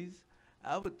movies,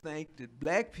 I would think that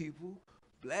black people,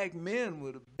 black men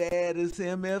were the baddest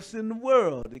MFs in the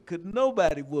world. It could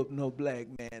nobody whoop no black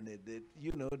man that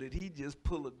you know, that he just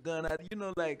pull a gun out. You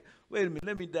know, like, wait a minute,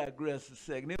 let me digress a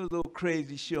second. There was a little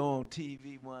crazy show on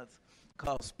TV once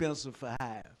called Spencer for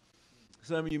Hire.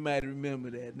 Some of you might remember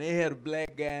that. And they had a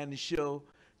black guy in the show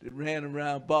that ran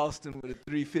around Boston with a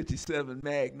 .357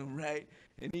 Magnum, right?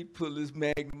 And he'd pull his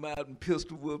Magnum out and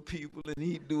pistol whip people, and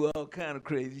he'd do all kind of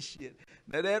crazy shit.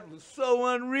 Now that was so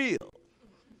unreal.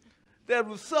 That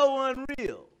was so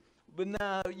unreal. But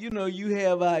now, you know, you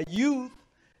have our youth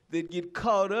that get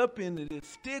caught up into this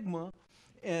stigma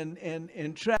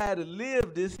and try to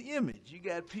live this image. You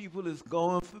got people that's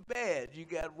going for bad. You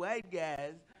got white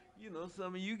guys, you know,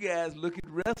 some of you guys look at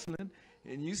wrestling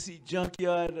and you see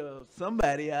Junkyard or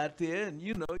somebody out there, and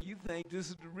you know, you think this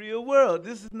is the real world.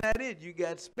 This is not it. You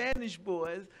got Spanish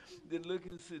boys that look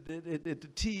at the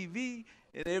TV,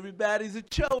 and everybody's a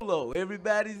cholo.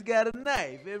 Everybody's got a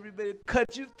knife. Everybody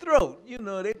cut your throat. You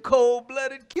know, they're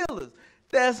cold-blooded killers.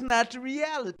 That's not the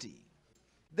reality.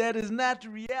 That is not the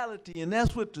reality, and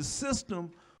that's what the system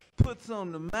puts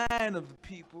on the mind of the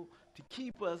people to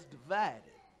keep us divided.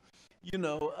 You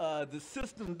know, the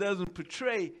system doesn't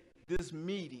portray this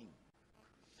meeting,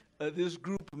 this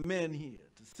group of men here.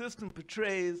 The system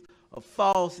portrays a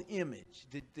false image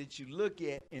that you look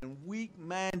at, and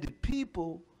weak-minded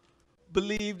people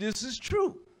believe this is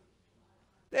true.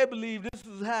 They believe this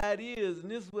is how it is,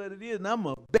 and this is what it is, and I'm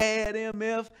a bad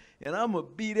MF, and I'm going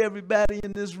to beat everybody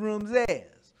in this room's ass.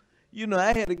 You know,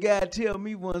 I had a guy tell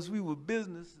me once, we were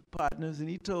business partners, and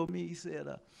he told me, he said,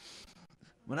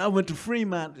 when I went to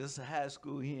Freeman, this is a high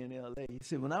school here in LA, he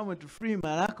said, when I went to Freeman,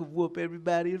 I could whoop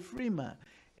everybody at Freeman.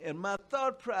 And my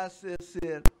thought process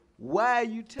said, why are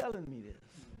you telling me this?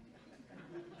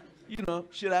 You know,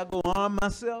 should I go arm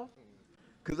myself?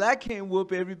 Because I can't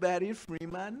whoop everybody at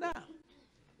Freeman now.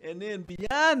 And then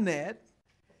beyond that,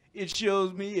 it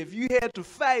shows me if you had to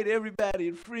fight everybody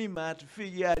at Freeman to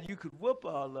figure out you could whoop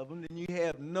all of them, then you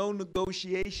have no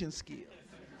negotiation skills.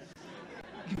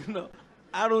 You know,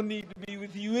 I don't need to be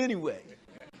with you anyway.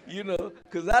 You know,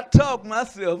 because I talk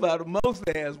myself out of most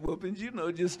ass whoopings, you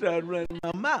know, just start running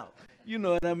my mouth. You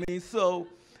know what I mean? So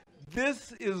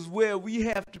this is where we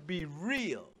have to be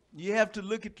real. You have to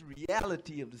look at the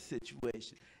reality of the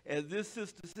situation. As this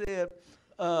sister said,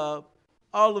 all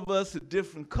of us are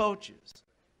different cultures.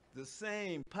 The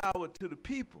same power to the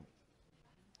people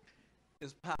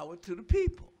is power to the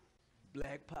people.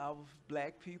 Black power for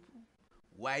black people,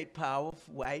 white power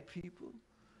for white people,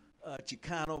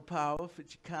 Chicano power for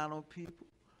Chicano people,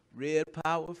 red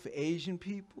power for Asian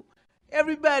people.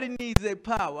 Everybody needs their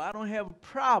power. I don't have a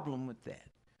problem with that.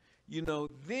 You know,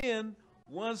 then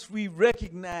once we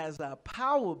recognize our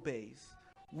power base,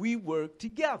 we work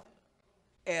together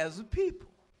as a people.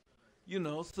 You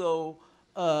know, so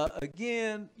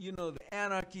again, you know, the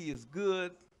anarchy is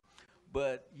good,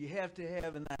 but you have to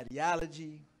have an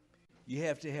ideology, you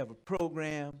have to have a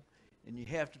program, and you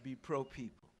have to be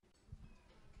pro-people.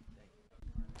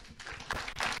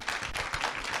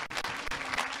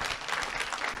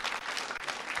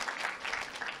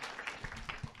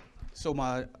 So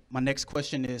my next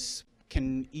question is,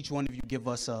 can each one of you give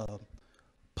us a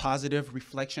positive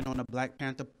reflection on the Black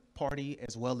Panther Party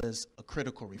as well as a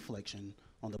critical reflection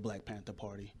on the Black Panther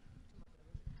Party?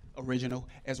 Original,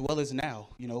 as well as now,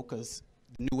 you know, because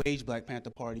New Age Black Panther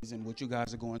parties and what you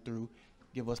guys are going through,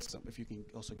 give us some, if you can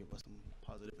also give us some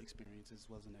positive experiences as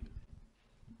well as negative.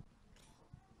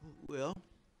 Well,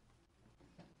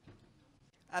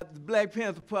 the Black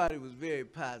Panther Party was very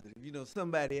positive. You know,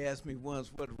 somebody asked me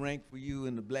once, what rank were you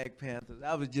in the Black Panthers?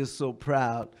 I was just so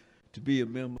proud to be a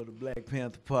member of the Black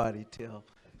Panther Party till,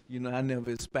 you know, I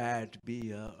never aspired to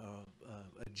be a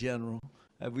general.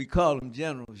 We call them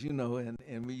generals, you know,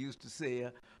 and we used to say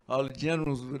all the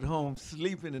generals were at home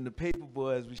sleeping and the paper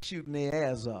boys were shooting their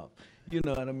ass off. You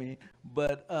know what I mean?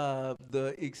 But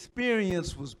the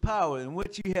experience was power. And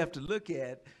what you have to look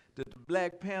at, that the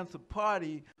Black Panther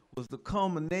Party was the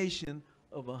culmination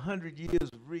of 100 years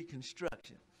of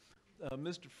Reconstruction.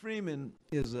 Mr. Freeman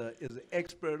is an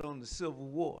expert on the Civil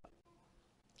War.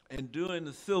 And during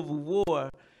the Civil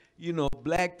War, you know,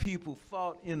 black people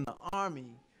fought in the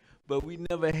army, but we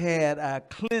never had our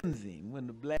cleansing. When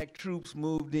the black troops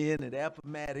moved in at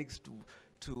Appomattox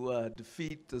to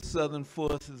defeat the Southern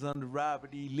forces under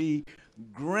Robert E. Lee,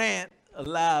 Grant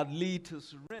allowed Lee to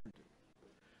surrender.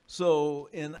 So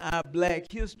in our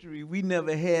black history, we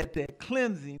never had that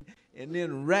cleansing. And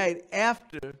then right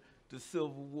after the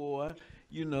Civil War,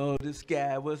 you know, this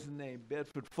guy, what's his name,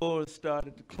 Bedford Forrest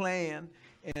started the Klan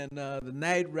and the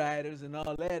Night Riders and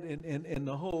all that, and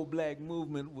the whole black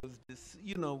movement was,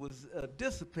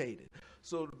 dissipated.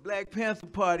 So the Black Panther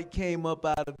Party came up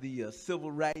out of the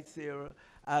civil rights era,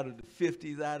 out of the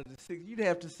 50s, out of the 60s. You'd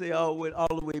have to say all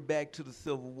the way back to the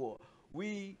Civil War.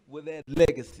 We were that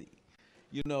legacy.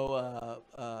 You know,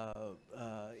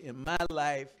 in my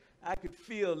life, I could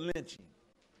feel lynching.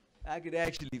 I could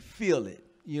actually feel it.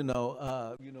 You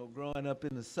know, growing up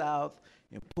in the South,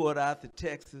 in Port Arthur,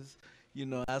 Texas, you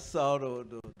know, I saw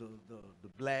the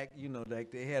black, you know,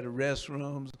 like they had the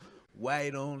restrooms,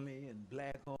 white only and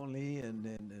black only,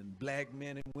 and black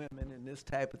men and women and this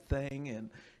type of thing. And,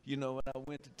 you know, when I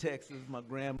went to Texas, my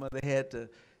grandmother had to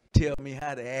tell me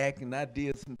how to act, and I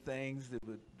did some things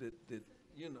that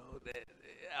you know, that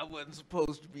I wasn't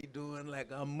supposed to be doing.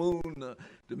 Like I mooned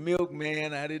the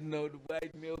milkman. I didn't know the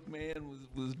white milkman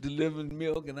was delivering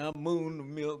milk, and I mooned the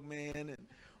milkman. And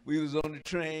we was on the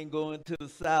train going to the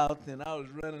South, and I was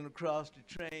running across the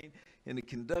train, and the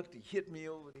conductor hit me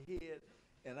over the head.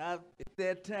 And at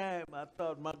that time, I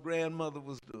thought my grandmother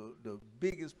was the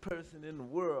biggest person in the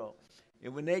world.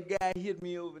 And when that guy hit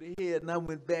me over the head, and I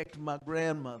went back to my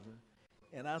grandmother,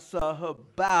 and I saw her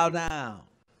bow down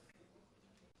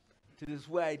to this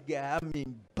white guy. I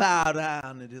mean, bow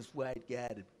down to this white guy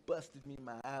that busted me.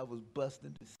 My eye was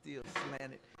busted and still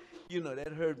slanted. You know,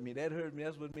 that hurt me. That hurt me.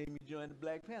 That's what made me join the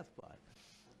Black Panther Party.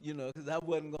 You know, because I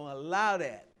wasn't going to allow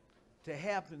that to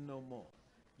happen no more.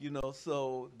 You know,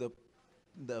 so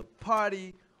the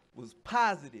party was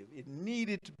positive. It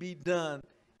needed to be done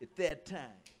at that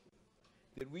time.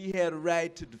 That we had a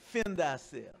right to defend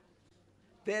ourselves.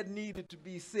 That needed to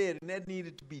be said, and that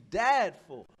needed to be died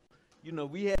for. You know,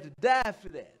 we had to die for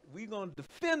that. We're going to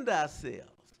defend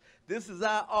ourselves. This is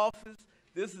our office.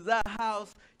 This is our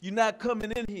house. You're not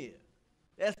coming in here.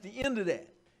 That's the end of that.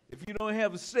 If you don't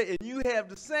have a say, and you have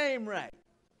the same right.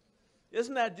 It's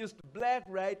not just a black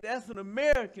right. That's an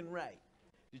American right.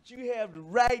 That you have the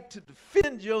right to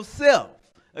defend yourself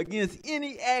against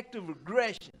any act of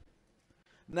aggression.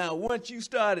 Now, once you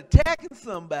start attacking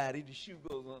somebody, the shoe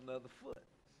goes on the other foot.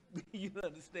 You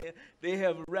understand? They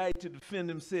have a right to defend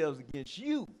themselves against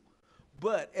you.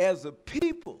 But as a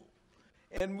people,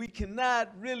 and we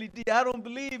cannot really, I don't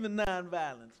believe in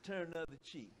nonviolence, turn the other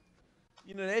cheek.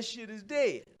 You know, that shit is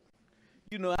dead.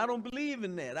 You know, I don't believe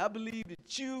in that. I believe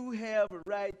that you have a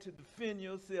right to defend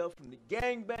yourself from the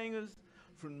gangbangers,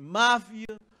 from the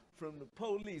mafia, from the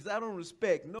police. I don't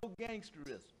respect no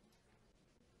gangsterism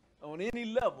on any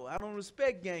level. I don't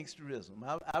respect gangsterism.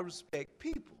 I respect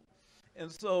people. And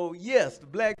so, yes, the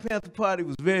Black Panther Party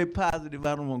was very positive.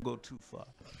 I don't want to go too far.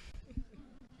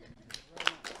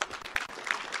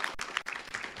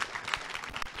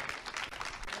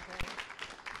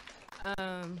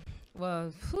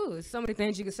 Well, so many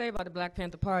things you can say about the Black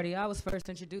Panther Party. I was first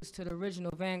introduced to the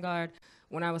original Vanguard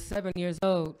when I was 7 years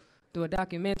old through a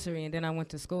documentary, and then I went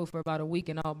to school for about a week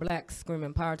in all black,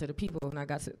 screaming power to the people, and I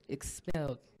got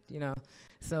expelled, you know.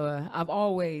 So I've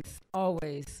always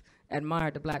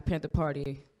admired the Black Panther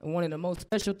Party. And one of the most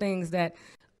special things that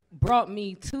brought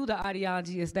me to the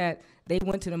ideology is that they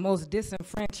went to the most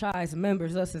disenfranchised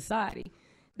members of society.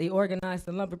 They organized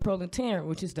the lumber proletariat,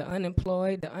 which is the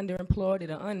unemployed, the underemployed, and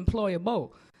the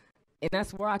unemployable. And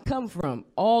that's where I come from,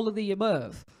 all of the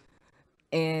above.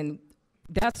 And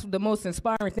that's the most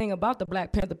inspiring thing about the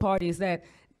Black Panther Party is that,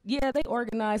 yeah, they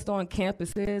organized on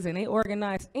campuses and they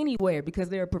organized anywhere because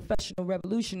they're professional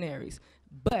revolutionaries.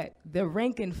 But the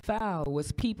rank and file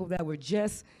was people that were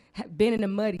just been in the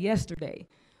mud yesterday.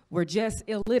 were just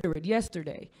illiterate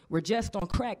yesterday, were just on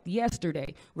crack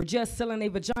yesterday, were just selling their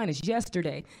vaginas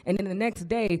yesterday, and then the next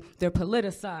day they're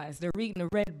politicized, they're reading the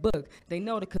red book, they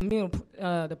know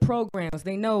the programs,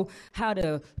 they know how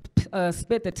to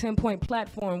spit the 10-point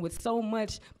platform with so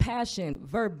much passion,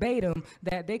 verbatim,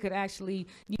 that they could actually,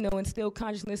 instill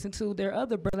consciousness into their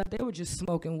other brother that they were just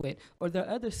smoking with, or their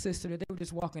other sister that they were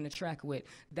just walking the track with.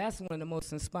 That's one of the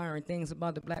most inspiring things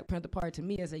about the Black Panther Party to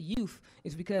me as a youth,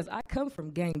 is because I come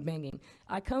from gang banging.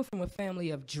 I come from a family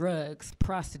of drugs,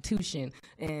 prostitution,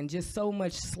 and just so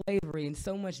much slavery and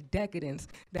so much decadence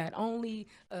that only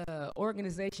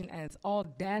organization as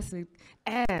audacious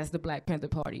as the Black Panther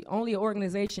Party, only an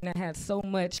organization that has so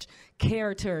much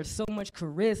character, so much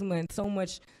charisma, and so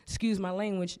much, excuse my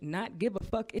language, not give a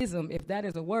fuckism, if that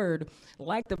is a word,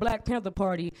 like the Black Panther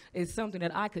Party, is something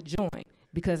that I could join,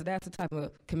 because that's the type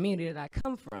of community that I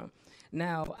come from.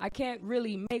 Now, I can't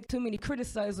really make too many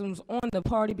criticisms on the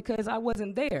party because I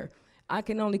wasn't there. I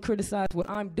can only criticize what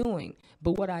I'm doing.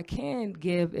 But what I can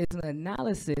give is an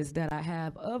analysis that I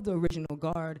have of the original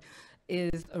guard,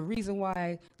 is a reason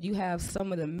why you have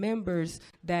some of the members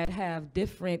that have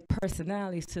different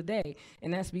personalities today.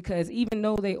 And that's because even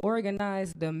though they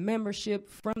organized the membership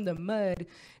from the mud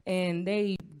and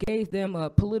they gave them a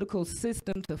political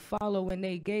system to follow and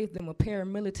they gave them a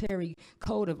paramilitary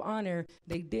code of honor,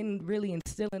 they didn't really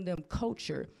instill in them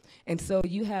culture. And so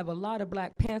you have a lot of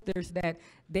Black Panthers that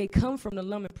they come from the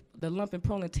lumpen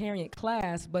proletarian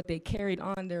class, but they carried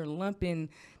on their lumpen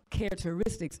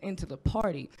characteristics into the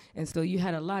party. And so you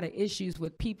had a lot of issues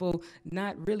with people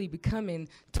not really becoming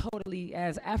totally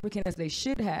as African as they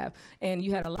should have. And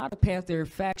you had a lot of Panther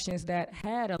factions that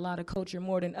had a lot of culture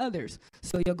more than others.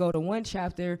 So you'll go to one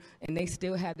chapter and they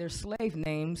still had their slave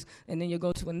names, and then you'll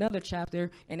go to another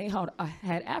chapter and they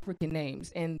had African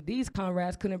names. And these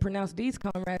comrades couldn't pronounce these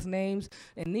comrades' names,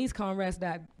 and these comrades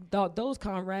that thought those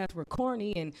comrades were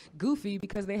corny and goofy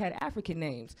because they had African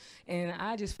names. And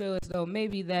I just feel as though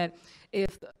maybe that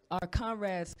if our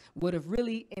comrades would have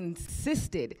really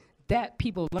insisted that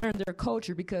people learn their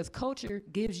culture, because culture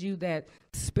gives you that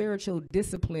spiritual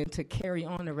discipline to carry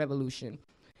on a revolution.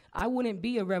 I wouldn't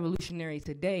be a revolutionary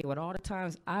today with all the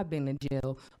times I've been in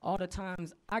jail, all the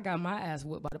times I got my ass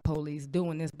whooped by the police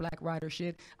doing this Black Rider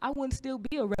shit. I wouldn't still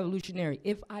be a revolutionary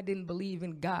if I didn't believe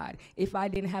in God, if I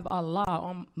didn't have Allah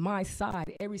on my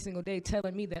side every single day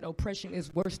telling me that oppression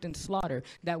is worse than slaughter,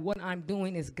 that what I'm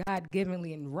doing is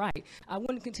God-givenly and right. I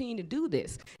wouldn't continue to do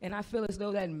this. And I feel as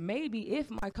though that maybe if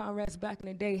my comrades back in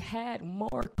the day had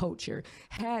more culture,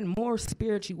 had more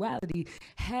spirituality,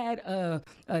 had a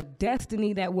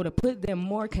destiny that would have put them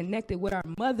more connected with our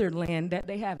motherland that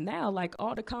they have now, like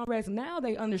all the comrades now,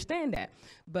 they understand that.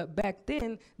 But back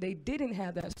then, they didn't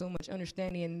have that so much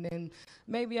understanding, and then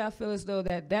maybe I feel as though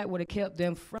that would have kept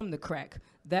them from the crack.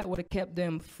 That would have kept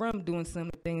them from doing some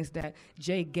of the things that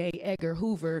J. Gay, Edgar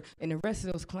Hoover, and the rest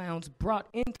of those clowns brought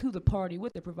into the party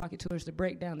with the provocateurs to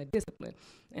break down the discipline.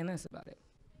 And that's about it.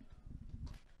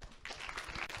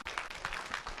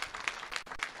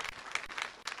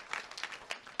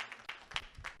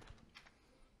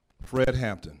 Fred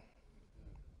Hampton.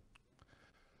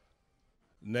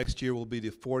 Next year will be the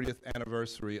 40th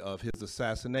anniversary of his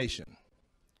assassination.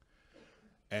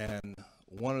 And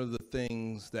one of the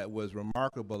things that was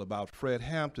remarkable about Fred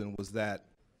Hampton was that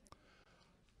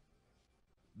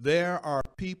there are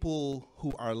people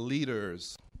who are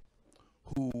leaders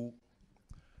who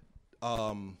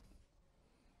are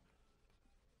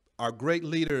great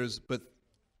leaders, but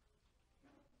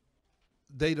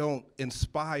they don't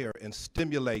inspire and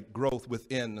stimulate growth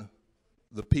within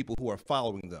the people who are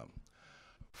following them.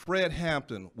 Fred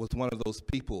Hampton was one of those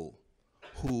people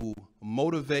who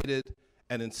motivated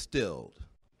and instilled.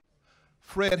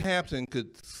 Fred Hampton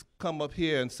could come up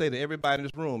here and say to everybody in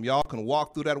this room, y'all can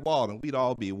walk through that wall, and we'd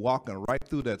all be walking right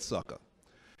through that sucker.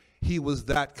 He was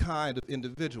that kind of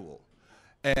individual.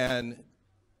 And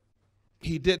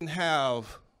he didn't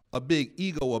have a big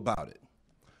ego about it.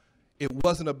 It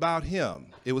wasn't about him.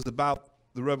 It was about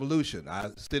the revolution. I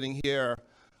was sitting here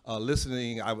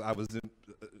listening. I was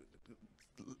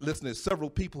listening to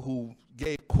several people who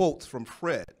gave quotes from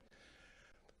Fred.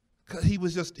 He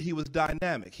was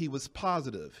dynamic. He was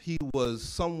positive. He was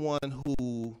someone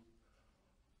who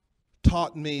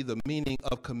taught me the meaning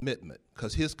of commitment,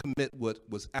 because his commitment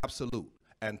was absolute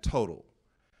and total.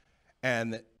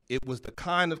 And it was the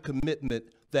kind of commitment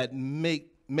that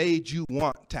made you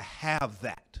want to have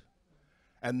that.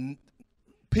 And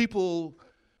people,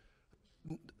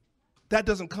 that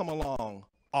doesn't come along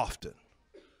often,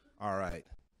 all right?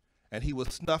 And he was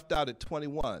snuffed out at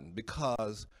 21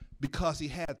 because he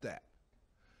had that,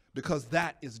 because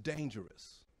that is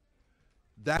dangerous.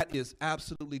 That is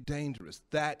absolutely dangerous.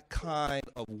 That kind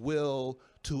of will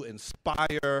to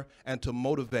inspire and to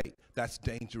motivate, that's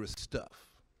dangerous stuff.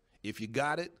 If you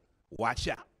got it, watch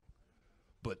out,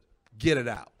 but get it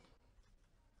out.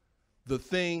 The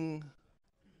thing,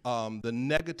 the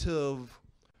negative,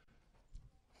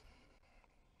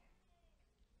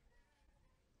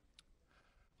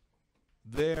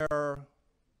 there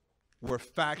were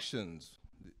factions,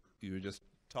 you were just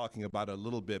talking about it a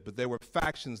little bit, but there were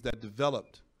factions that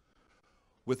developed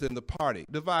within the party,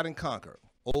 divide and conquer,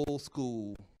 old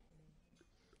school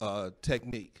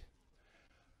technique.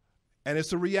 And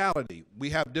it's a reality. We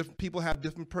have people have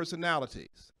different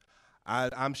personalities.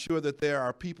 I'm sure that there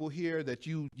are people here that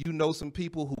you know some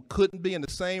people who couldn't be in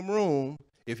the same room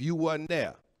if you wasn't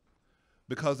there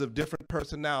because of different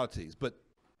personalities. But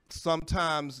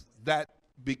sometimes that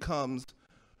becomes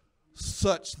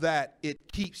such that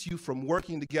it keeps you from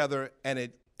working together, and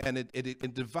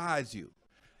it divides you.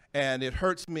 And it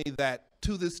hurts me that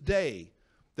to this day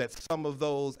that some of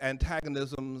those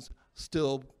antagonisms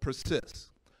still persist.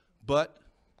 But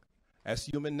that's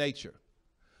human nature.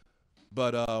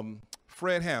 But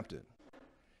Fred Hampton,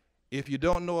 if you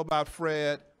don't know about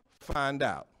Fred, find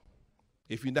out.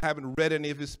 If you haven't read any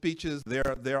of his speeches,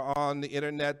 they're on the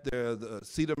internet. They're the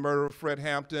See the Murder of Fred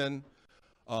Hampton.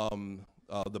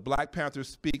 The Black Panther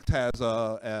Speaks has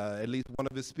at least one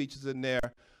of his speeches in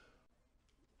there.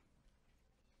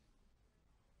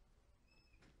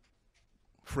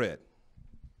 Fred.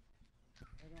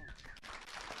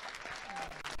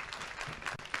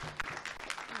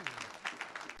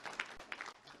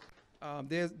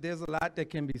 There's a lot that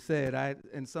can be said.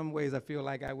 In some ways, I feel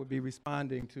like I would be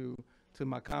responding to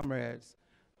my comrades,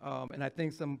 and I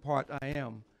think some part I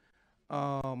am.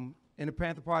 In the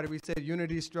Panther Party, we said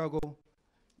unity, struggle,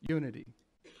 unity.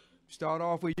 Start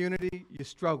off with unity, you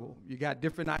struggle. You got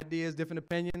different ideas, different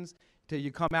opinions, till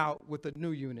you come out with a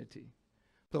new unity.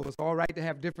 So it's all right to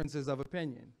have differences of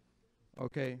opinion,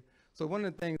 okay? So one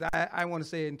of the things I want to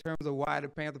say in terms of why the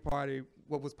Panther Party,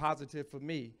 what was positive for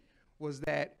me, was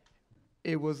that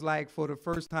it was like for the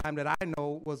first time that I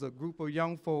know was a group of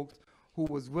young folks who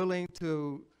was willing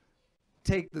to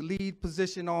take the lead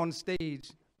position on stage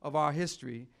of our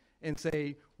history and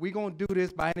say, we're going to do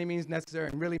this by any means necessary,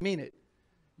 and really mean it.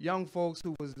 Young folks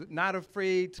who was not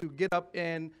afraid to get up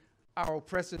in our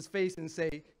oppressor's face and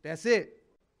say, that's it.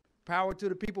 Power to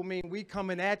the people mean we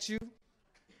coming at you,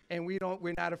 and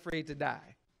we're not afraid to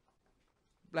die.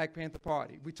 Black Panther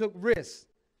Party. We took risks.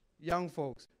 Young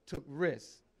folks took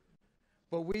risks.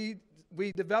 But we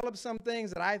developed some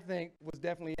things that I think was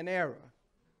definitely an error.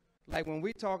 Like when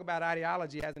we talk about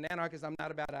ideology, as an anarchist, I'm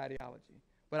not about ideology.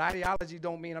 But ideology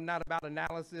don't mean I'm not about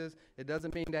analysis. It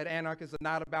doesn't mean that anarchists are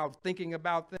not about thinking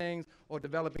about things or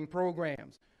developing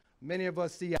programs. Many of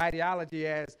us see ideology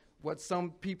as what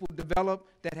some people develop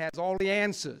that has all the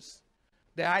answers.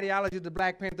 The ideology of the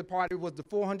Black Panther Party was the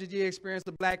 400-year experience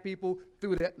of black people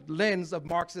through the lens of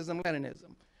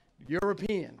Marxism-Leninism,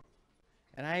 European.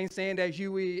 And I ain't saying that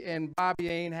Huey and Bobby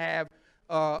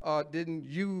didn't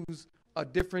use a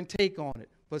different take on it,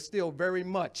 but still very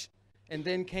much. And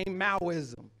then came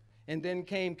Maoism, and then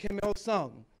came Kim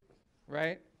Il-sung,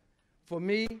 right? For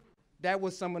me, that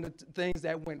was some of the things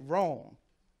that went wrong.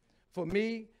 For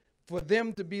me, for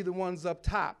them to be the ones up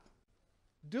top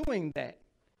doing that,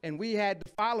 and we had to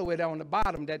follow it on the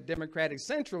bottom, that democratic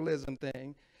centralism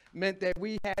thing, meant that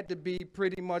we had to be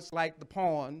pretty much like the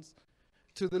pawns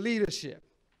to the leadership.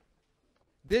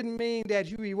 Didn't mean that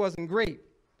Huey wasn't great.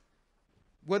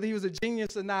 Whether he was a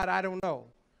genius or not, I don't know.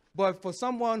 But for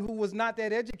someone who was not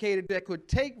that educated that could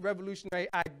take revolutionary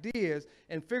ideas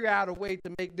and figure out a way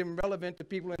to make them relevant to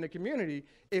people in the community,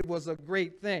 it was a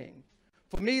great thing.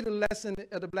 For me, the lesson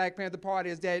of the Black Panther Party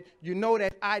is that you know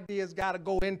that ideas got to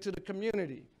go into the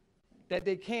community, that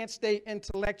they can't stay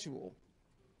intellectual.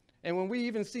 And when we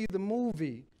even see the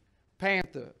movie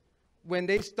Panther, when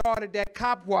they started that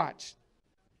cop watch,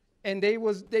 and they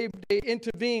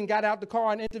intervened, got out the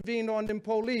car and intervened on them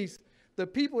police, the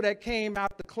people that came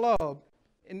out the club,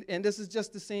 and this is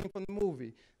just the scene from the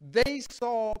movie, they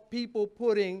saw people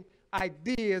putting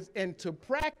ideas into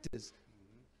practice.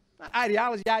 Not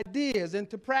ideology, ideas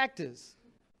into practice.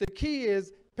 The key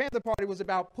is, Panther Party was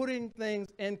about putting things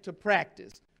into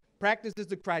practice. Practice is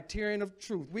the criterion of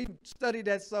truth. We studied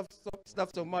that stuff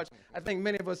so much, I think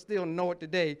many of us still know it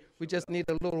today. We just need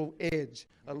a little edge,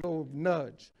 a little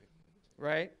nudge,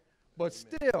 right? But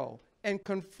still, and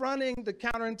confronting the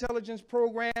counterintelligence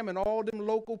program and all them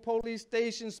local police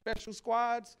stations, special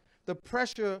squads, the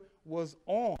pressure was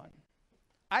on.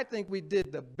 I think we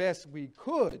did the best we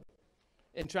could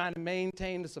in trying to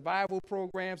maintain the survival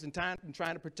programs and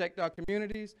trying to protect our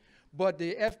communities. But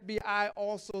the FBI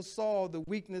also saw the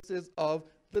weaknesses of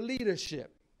the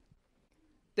leadership.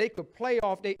 They could play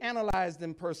off, they analyzed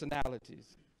them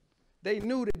personalities. They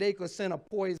knew that they could send a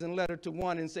poison letter to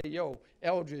one and say, yo,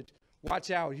 Eldridge,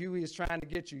 watch out, Huey is trying to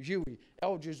get you. Huey,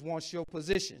 Eldridge wants your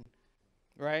position,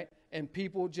 right? And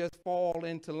people just fall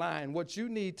into line. What you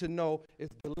need to know is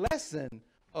the lesson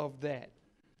of that.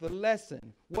 The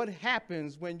lesson. What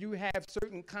happens when you have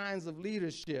certain kinds of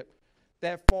leadership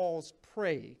that falls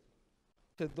prey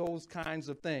to those kinds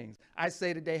of things? I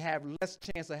say that they have less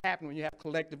chance of happening when you have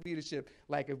collective leadership,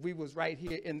 like if we was right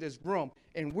here in this room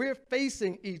and we're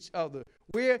facing each other,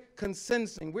 we're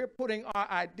consenting, we're putting our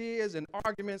ideas and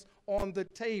arguments on the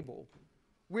table,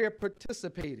 we're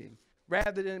participating,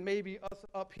 rather than maybe us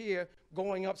up here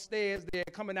going upstairs there,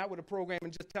 coming out with a program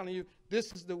and just telling you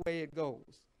this is the way it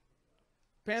goes.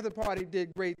 Panther Party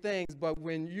did great things, but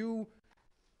when you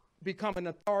become an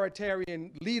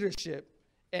authoritarian leadership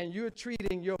and you're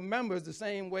treating your members the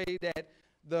same way that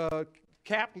the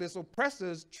capitalist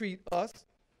oppressors treat us,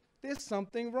 there's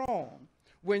something wrong.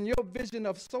 When your vision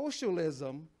of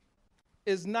socialism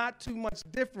is not too much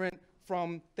different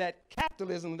from that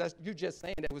capitalism that you're just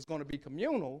saying that was going to be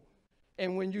communal,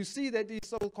 and when you see that these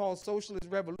so-called socialist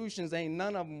revolutions, ain't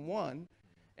none of them won,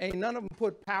 ain't none of them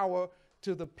put power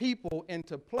to the people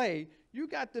into play, you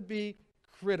got to be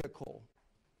critical.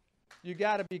 You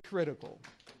got to be critical.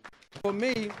 For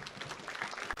me,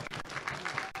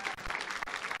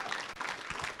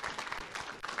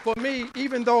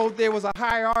 even though there was a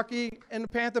hierarchy in the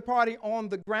Panther Party on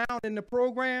the ground in the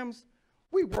programs,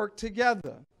 we worked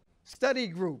together. Study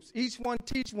groups, each one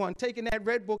teach one, taking that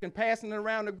red book and passing it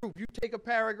around the group. You take a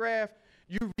paragraph,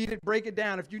 you read it, break it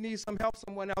down. If you need some help,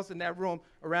 someone else in that room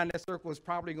around that circle is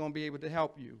probably going to be able to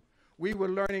help you. We were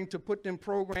learning to put them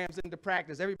programs into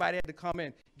practice. Everybody had to come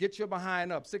in, get your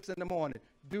behind up, 6 in the morning,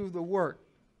 do the work.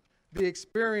 The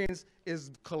experience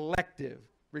is collective,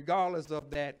 regardless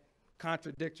of that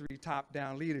contradictory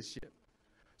top-down leadership.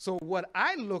 So what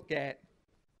I look at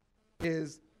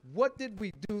is, what did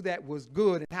we do that was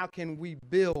good, and how can we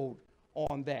build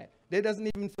on that? There doesn't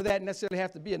even for that necessarily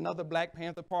have to be another Black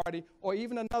Panther Party or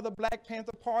even another Black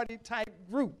Panther Party type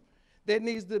group. There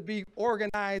needs to be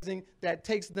organizing that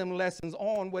takes them lessons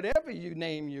on whatever you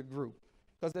name your group,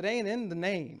 because it ain't in the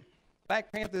name.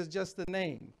 Black Panther is just the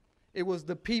name. It was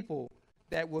the people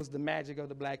that was the magic of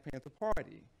the Black Panther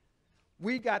Party.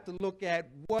 We got to look at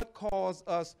what caused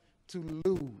us to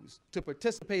lose, to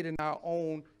participate in our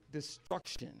own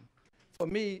destruction. For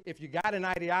me, if you got an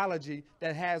ideology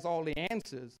that has all the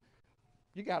answers,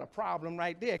 you got a problem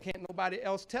right there. Can't nobody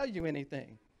else tell you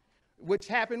anything, which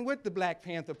happened with the Black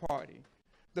Panther Party.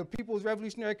 The People's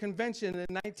Revolutionary Convention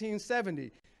in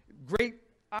 1970, great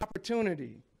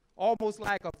opportunity, almost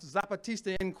like a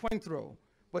Zapatista encuentro.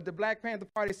 But the Black Panther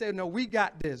Party said, no, we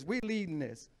got this, we're leading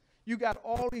this. You got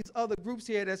all these other groups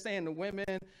here that's saying, the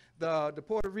women, the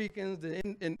Puerto Ricans,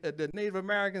 the Native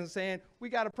Americans saying, we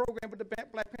got a program, but the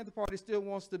Black Panther Party still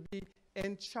wants to be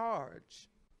in charge.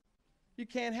 You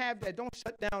can't have that. Don't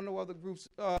shut down no other groups'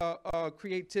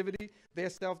 creativity,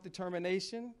 their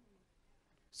self-determination.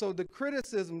 So the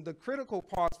criticism, the critical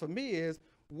parts for me is,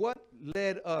 what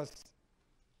led us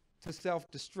to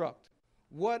self-destruct?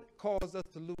 What caused us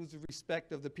to lose the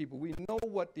respect of the people? We know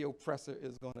what the oppressor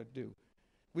is going to do.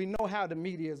 We know how the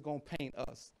media is going to paint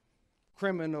us.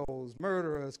 Criminals,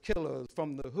 murderers, killers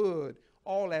from the hood,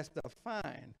 all that stuff,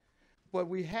 fine. But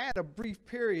we had a brief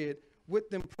period with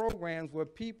them programs where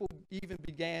people even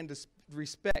began to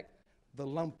respect the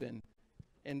lumpen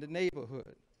in the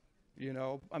neighborhood. You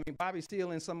know, I mean, Bobby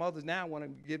Seale and some others now want to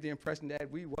give the impression that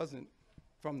we wasn't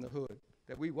from the hood,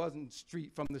 that we wasn't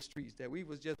from the streets, that we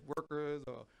was just workers,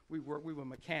 or we were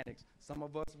mechanics. Some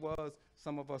of us was,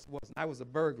 some of us wasn't. I was a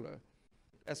burglar.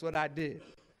 That's what I did.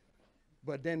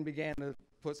 But then began to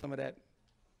put some of that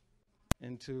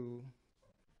into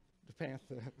the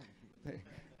Panther.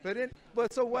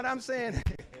 But so what I'm saying,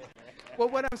 well,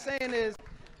 what I'm saying is,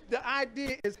 the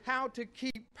idea is how to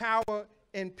keep power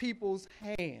in people's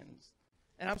hands.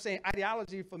 And I'm saying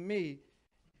ideology for me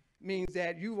means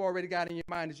that you've already got in your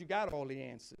mind that you got all the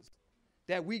answers,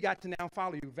 that we got to now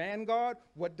follow you. Vanguard,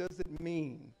 what does it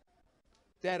mean?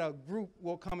 That a group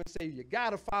will come and say, you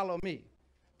got to follow me.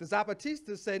 The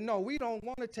Zapatistas say, no, we don't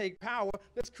want to take power.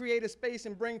 Let's create a space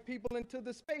and bring people into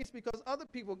the space because other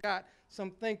people got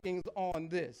some thinkings on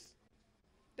this.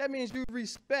 That means you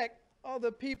respect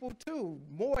other people too.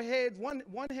 More heads, one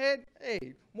head,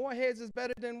 hey, more heads is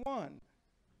better than one.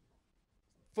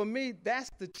 For me, that's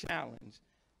the challenge,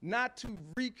 not to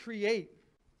recreate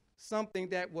something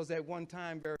that was at one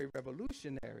time very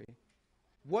revolutionary.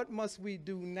 What must we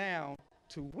do now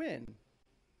to win?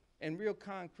 in real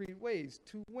concrete ways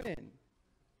to win.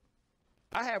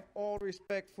 I have all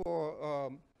respect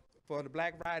for the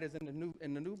black riders in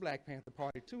the new Black Panther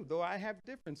Party too, though I have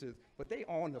differences, but they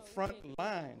on the front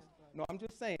lines. No, I'm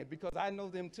just saying because I know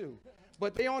them too,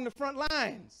 but they on the front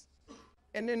lines.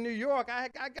 And in New York, I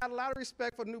got a lot of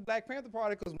respect for the new Black Panther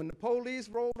Party because when the police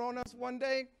rolled on us one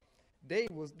day, they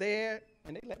was there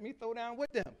and they let me throw down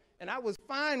with them. And I was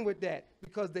fine with that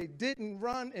because they didn't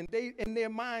run and they, in their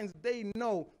minds, they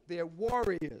know they're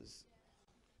warriors.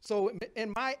 So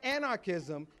in my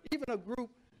anarchism, even a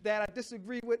group that I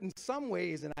disagree with in some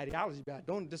ways in ideology, but I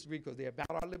don't disagree because they're about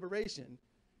our liberation,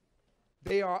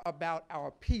 they are about our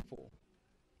people.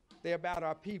 They're about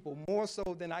our people more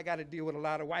so than I got to deal with a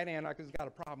lot of white anarchists got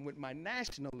a problem with my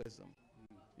nationalism.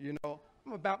 You know,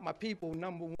 I'm about my people,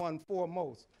 number one,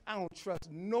 foremost. I don't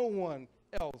trust no one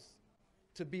else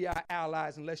to be our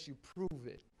allies unless you prove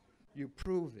it. You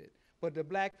prove it. But the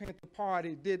Black Panther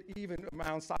Party did, even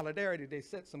around solidarity, they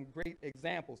set some great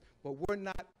examples. But we're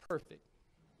not perfect.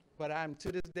 But I'm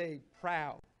to this day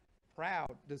proud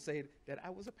to say that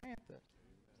I was a Panther.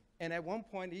 And at one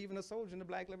point, even a soldier in the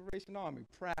Black Liberation Army,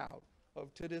 proud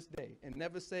of to this day. And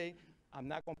never say, I'm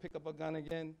not going to pick up a gun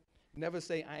again. Never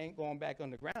say, I ain't going back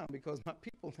underground because my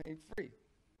people ain't free.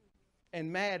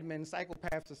 And madmen,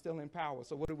 psychopaths are still in power.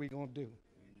 So what are we going to do?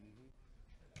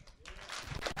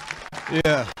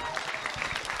 Yeah.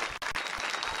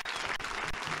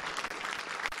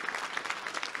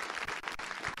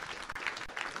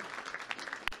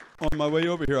 On my way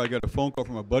over here, I got a phone call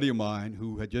from a buddy of mine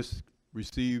who had just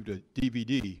received a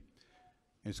DVD.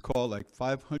 It's called like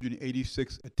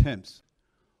 586 Attempts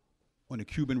on the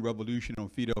Cuban Revolution on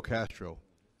Fidel Castro.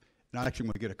 And I actually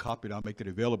want to get a copy and I'll make it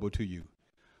available to you.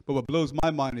 But what blows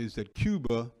my mind is that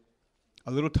Cuba,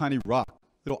 a little tiny rock,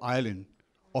 little island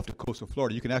off the coast of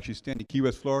Florida, you can actually stand in Key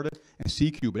West, Florida and see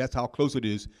Cuba. That's how close it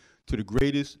is to the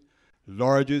greatest,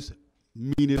 largest,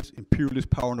 meanest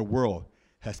imperialist power in the world.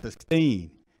 Has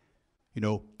sustained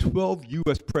 12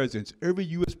 U.S. presidents. Every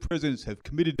U.S. presidents have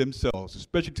committed themselves,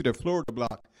 especially to their Florida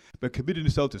bloc, but committed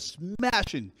themselves to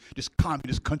smashing this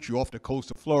communist country off the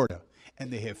coast of Florida.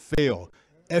 And they have failed.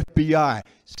 FBI,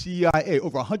 CIA,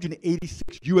 over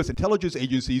 186 U.S. intelligence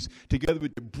agencies, together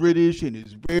with the British and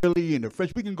Israeli and the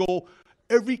French. We can go,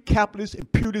 every capitalist,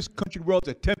 imperialist country in the world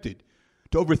has attempted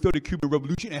to overthrow the Cuban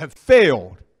Revolution and have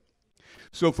failed.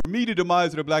 So for me, the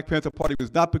demise of the Black Panther Party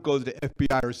was not because of the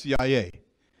FBI or CIA.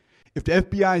 If the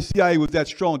FBI and CIA was that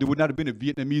strong, there would not have been a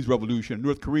Vietnamese revolution, a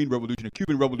North Korean revolution, a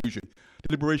Cuban revolution,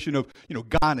 the liberation of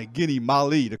Ghana, Guinea,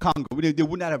 Mali, the Congo. They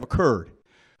would not have occurred.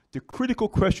 The critical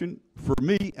question for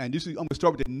me, and this is, I'm going to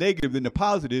start with the negative then the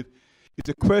positive, it's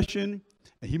a question,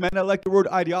 and he might not like the word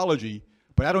ideology,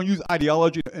 but I don't use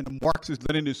ideology in a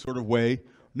Marxist-Leninist sort of way,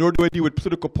 nor do I deal with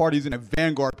political parties in a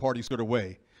vanguard party sort of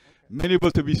way. Many of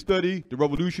us have studied the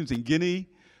revolutions in Guinea,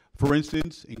 for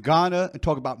instance, in Ghana, and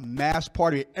talk about mass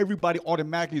party. Everybody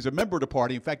automatically is a member of the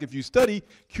party. In fact, if you study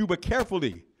Cuba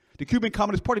carefully, the Cuban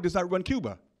Communist Party does not run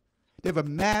Cuba. They have a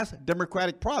mass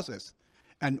democratic process.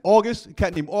 And August, a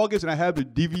cat named August, and I have the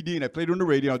DVD, and I played it on the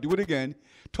radio, I'll do it again,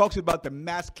 talks about the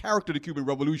mass character of the Cuban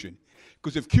Revolution.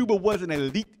 Because if Cuba was an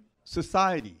elite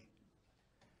society,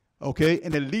 okay,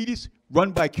 an elitist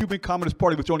run by Cuban Communist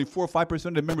Party, which only 4 or 5%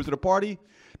 of the members of the party,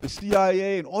 the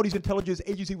CIA and all these intelligence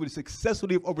agencies would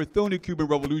successfully have overthrown the Cuban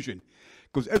Revolution.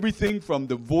 Because everything from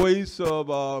the voice of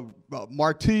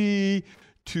Martí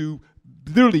to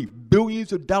literally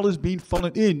billions of dollars being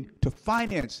funneled in to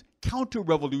finance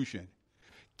counter-revolution,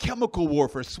 chemical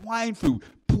warfare, swine flu,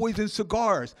 poison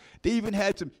cigars. They even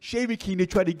had some shaving cream they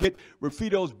tried to get with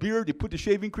Fidel's beard. They put the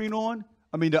shaving cream on.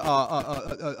 I mean,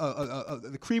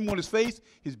 the cream on his face,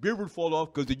 his beard would fall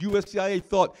off because the US CIA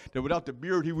thought that without the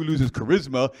beard, he would lose his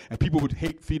charisma and people would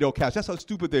hate Fidel Castro. That's how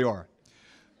stupid they are.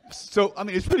 So, I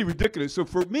mean, it's really ridiculous. So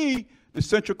for me, the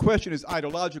central question is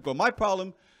ideological. My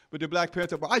problem with the Black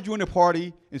Panther, I joined a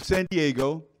party in San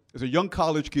Diego as a young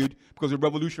college kid because of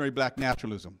revolutionary black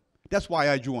nationalism. That's why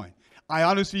I joined. I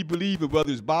honestly believe that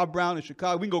whether it's Bob Brown in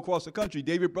Chicago, we can go across the country,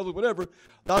 David Brothers, whatever,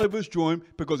 a lot of us joined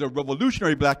because of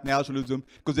revolutionary black nationalism,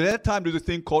 because at that time there's a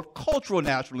thing called cultural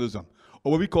nationalism,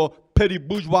 or what we call petty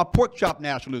bourgeois pork chop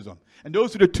nationalism. And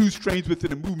those are the two strains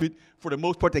within the movement, for the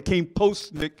most part, that came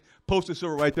post-Nick, post the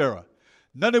civil rights era.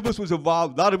 None of us was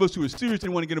involved, a lot of us who were serious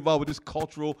didn't want to get involved with this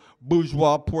cultural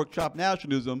bourgeois pork chop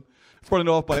nationalism, fronted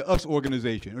off by us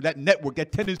organization, or that network,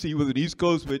 that tendency, whether the East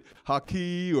Coast with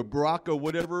Haki or Baraka or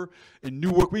whatever, in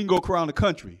Newark, we can go around the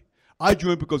country. I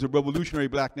joined because of revolutionary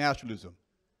black nationalism.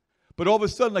 But all of a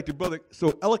sudden, like the brother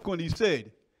so eloquently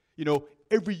said,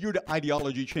 every year the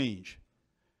ideology changed.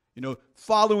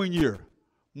 Following year,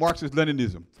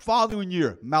 Marxist-Leninism. Following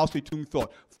year, Mao Zedong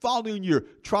thought. Following year,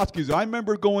 Trotskyism. I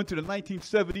remember going to the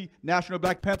 1970 National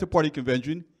Black Panther Party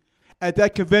convention. At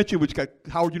that convention, which got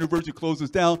Howard University closed us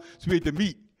down, so we had to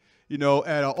meet,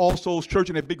 at All Souls Church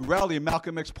in a big rally in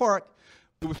Malcolm X Park.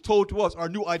 It was told to us our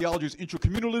new ideology is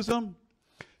intercommunalism.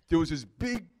 There was this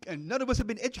big, and none of us had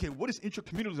been educated. What is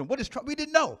intercommunalism? What is we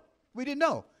didn't know. We didn't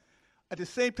know. At the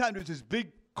same time, there was this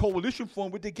big coalition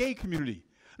formed with the gay community.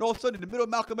 And all of a sudden, in the middle of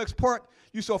Malcolm X Park,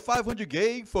 you saw 500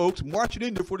 gay folks marching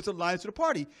in there for this alliance to the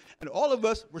party. And all of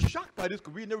us were shocked by this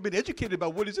because we had never been educated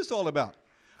about what is this all about.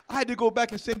 I had to go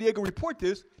back in San Diego and report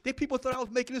this. People thought I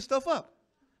was making this stuff up.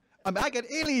 I mean, I got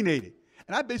alienated.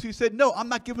 And I basically said, no, I'm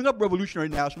not giving up revolutionary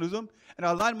nationalism. And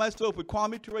I aligned myself with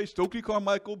Kwame Ture, Stokely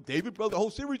Carmichael, David Brother, a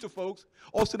whole series of folks.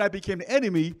 All of a sudden, I became the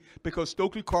enemy because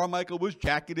Stokely Carmichael was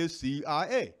jacketed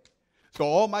CIA. So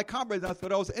all my comrades, I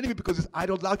thought I was the enemy because it's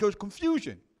ideological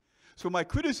confusion. So my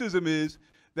criticism is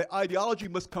that ideology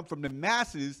must come from the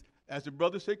masses, as the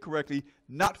brother said correctly,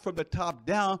 not from the top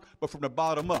down, but from the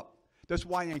bottom up. That's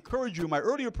why I encourage you in my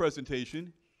earlier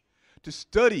presentation to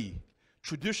study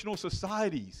traditional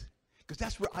societies, because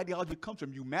that's where ideology comes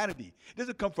from, humanity. It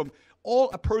doesn't come from all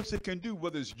a person can do,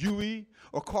 whether it's Dewey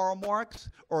or Karl Marx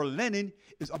or Lenin,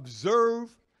 is observe,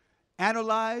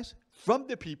 analyze from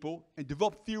the people, and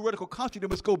develop theoretical construct that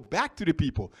must go back to the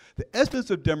people. The essence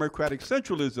of democratic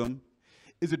centralism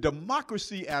is a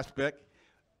democracy aspect.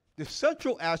 The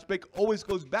central aspect always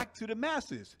goes back to the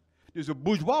masses. There's a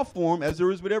bourgeois form, as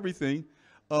there is with everything,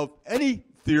 of any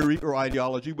theory or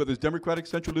ideology, whether it's democratic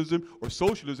centralism or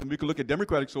socialism. We can look at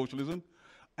democratic socialism.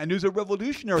 And there's a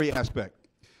revolutionary aspect.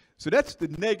 So that's the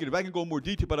negative. I can go in more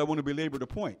detail, but I want to belabor the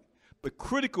point. But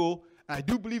critical, and I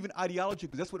do believe in ideology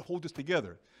because that's what holds us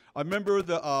together. I remember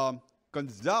the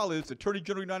Gonzalez, Attorney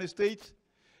General of the United States,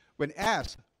 when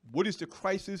asked, what is the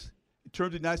crisis in terms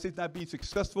of the United States not being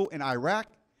successful in Iraq?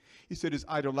 He said it's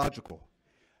ideological.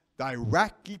 The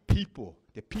Iraqi people,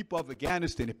 the people of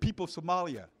Afghanistan, the people of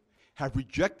Somalia have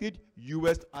rejected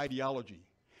U.S. ideology.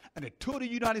 And until the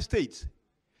United States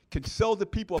can sell the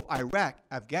people of Iraq,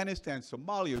 Afghanistan,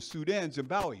 Somalia, Sudan,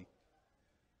 Zimbabwe,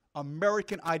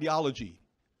 American ideology,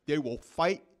 they will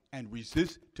fight and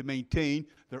resist to maintain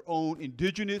their own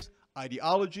indigenous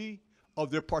ideology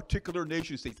of their particular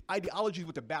nation states. Ideology is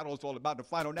what the battle is all about, the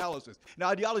final analysis. Now,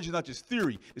 ideology is not just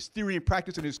theory. It's theory and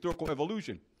practice and historical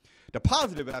evolution. The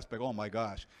positive aspect, oh my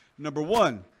gosh. Number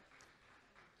one,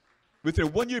 within a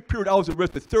 1 year period, I was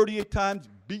arrested 38 times,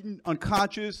 beaten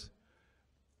unconscious.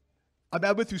 I mean,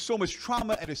 I went through so much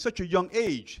trauma at such a young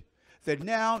age that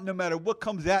now, no matter what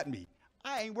comes at me,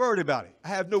 I ain't worried about it. I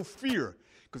have no fear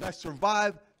because I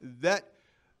survived that.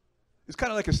 It's kind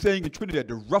of like a saying in Trinidad,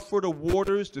 the rougher the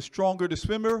waters, the stronger the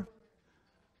swimmer.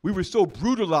 We were so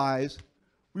brutalized,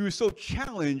 we were so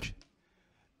challenged,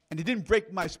 and it didn't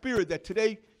break my spirit that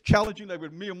today, challenging like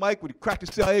with me and Mike with the Crack the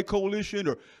CIA Coalition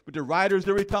or with the riders,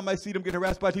 every time I see them getting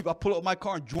harassed by people, I pull up my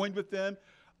car and join with them.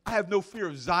 I have no fear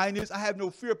of Zionists. I have no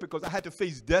fear because I had to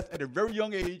face death at a very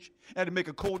young age and had to make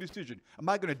a cold decision. Am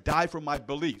I going to die for my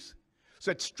beliefs?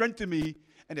 So that strengthened me,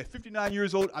 and at 59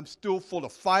 years old, I'm still full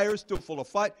of fire, still full of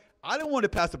fight. I don't want to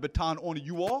pass the baton on to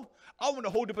you all. I want to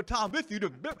hold the baton with you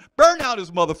to burn out this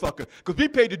motherfucker because we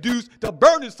paid the dues to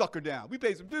burn this sucker down. We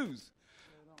paid some dues.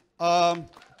 The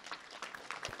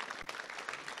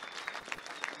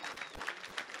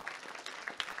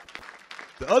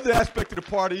other aspect of the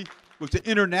party was the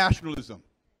internationalism.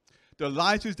 The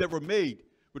alliances that were made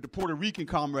with the Puerto Rican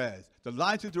comrades, the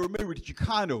alliances that were made with the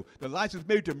Chicano, the alliances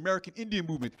made with the American Indian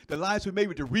movement, the alliances made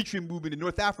with the Eritrean movement in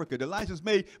North Africa, the alliances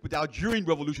made with the Algerian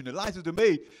Revolution, the alliances are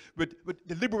made with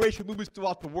the liberation movements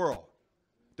throughout the world.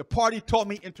 The party taught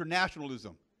me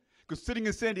internationalism. Because sitting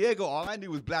in San Diego, all I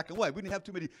knew was black and white. We didn't have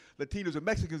too many Latinos or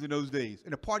Mexicans in those days.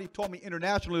 And the party taught me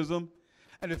internationalism.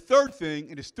 And the third thing,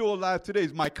 and it's still alive today,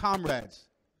 is my comrades.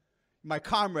 My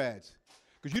comrades.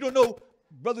 Because you don't know,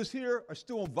 brothers here are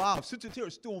still involved. Sisters here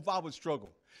are still involved with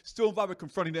struggle. Still involved with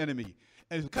confronting the enemy.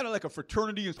 And it's kind of like a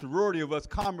fraternity and sorority of us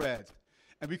comrades.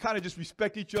 And we kind of just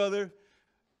respect each other.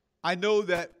 I know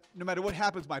that no matter what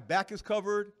happens, my back is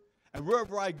covered. And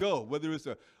wherever I go, whether it's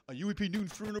a UEP Newton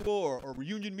funeral or a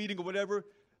reunion meeting or whatever,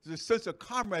 there's a sense of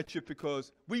comradeship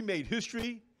because we made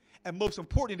history. And most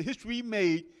importantly, the history we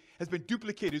made has been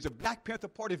duplicated. There's a Black Panther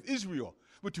Party of Israel,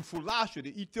 with the Fulasha,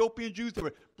 the Ethiopian Jews that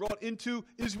were brought into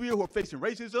Israel who are facing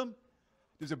racism.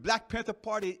 There's a Black Panther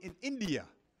Party in India,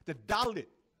 the Dalit.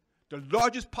 The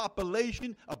largest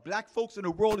population of black folks in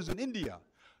the world is in India.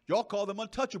 Y'all call them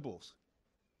untouchables.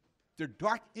 They're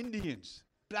dark Indians,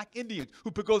 black Indians,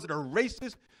 who because of the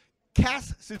racist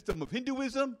caste system of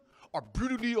Hinduism are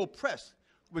brutally oppressed.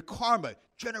 with karma,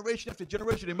 generation after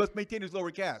generation, they must maintain this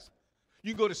lower caste.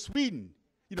 You can go to Sweden.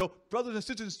 You know, brothers and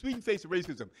sisters in Sweden face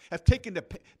racism, have taken the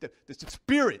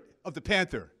spirit of the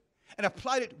Panther and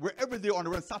applied it wherever they are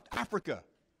around South Africa.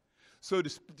 So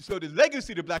the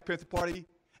legacy of the Black Panther Party,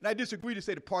 and I disagree to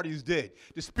say the party is dead.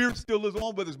 The spirit still lives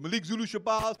on, whether it's Malik Zulu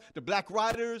Shabazz, the Black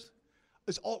Riders,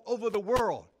 it's all over the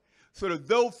world. So that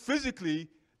though physically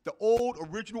the old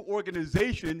original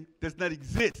organization does not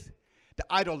exist,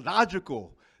 the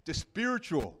ideological, the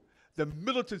spiritual, the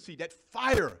militancy, that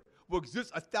fire will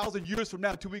exist 1,000 years from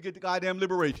now until we get the goddamn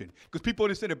liberation. Because people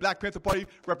understand the Black Panther Party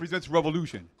represents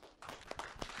revolution.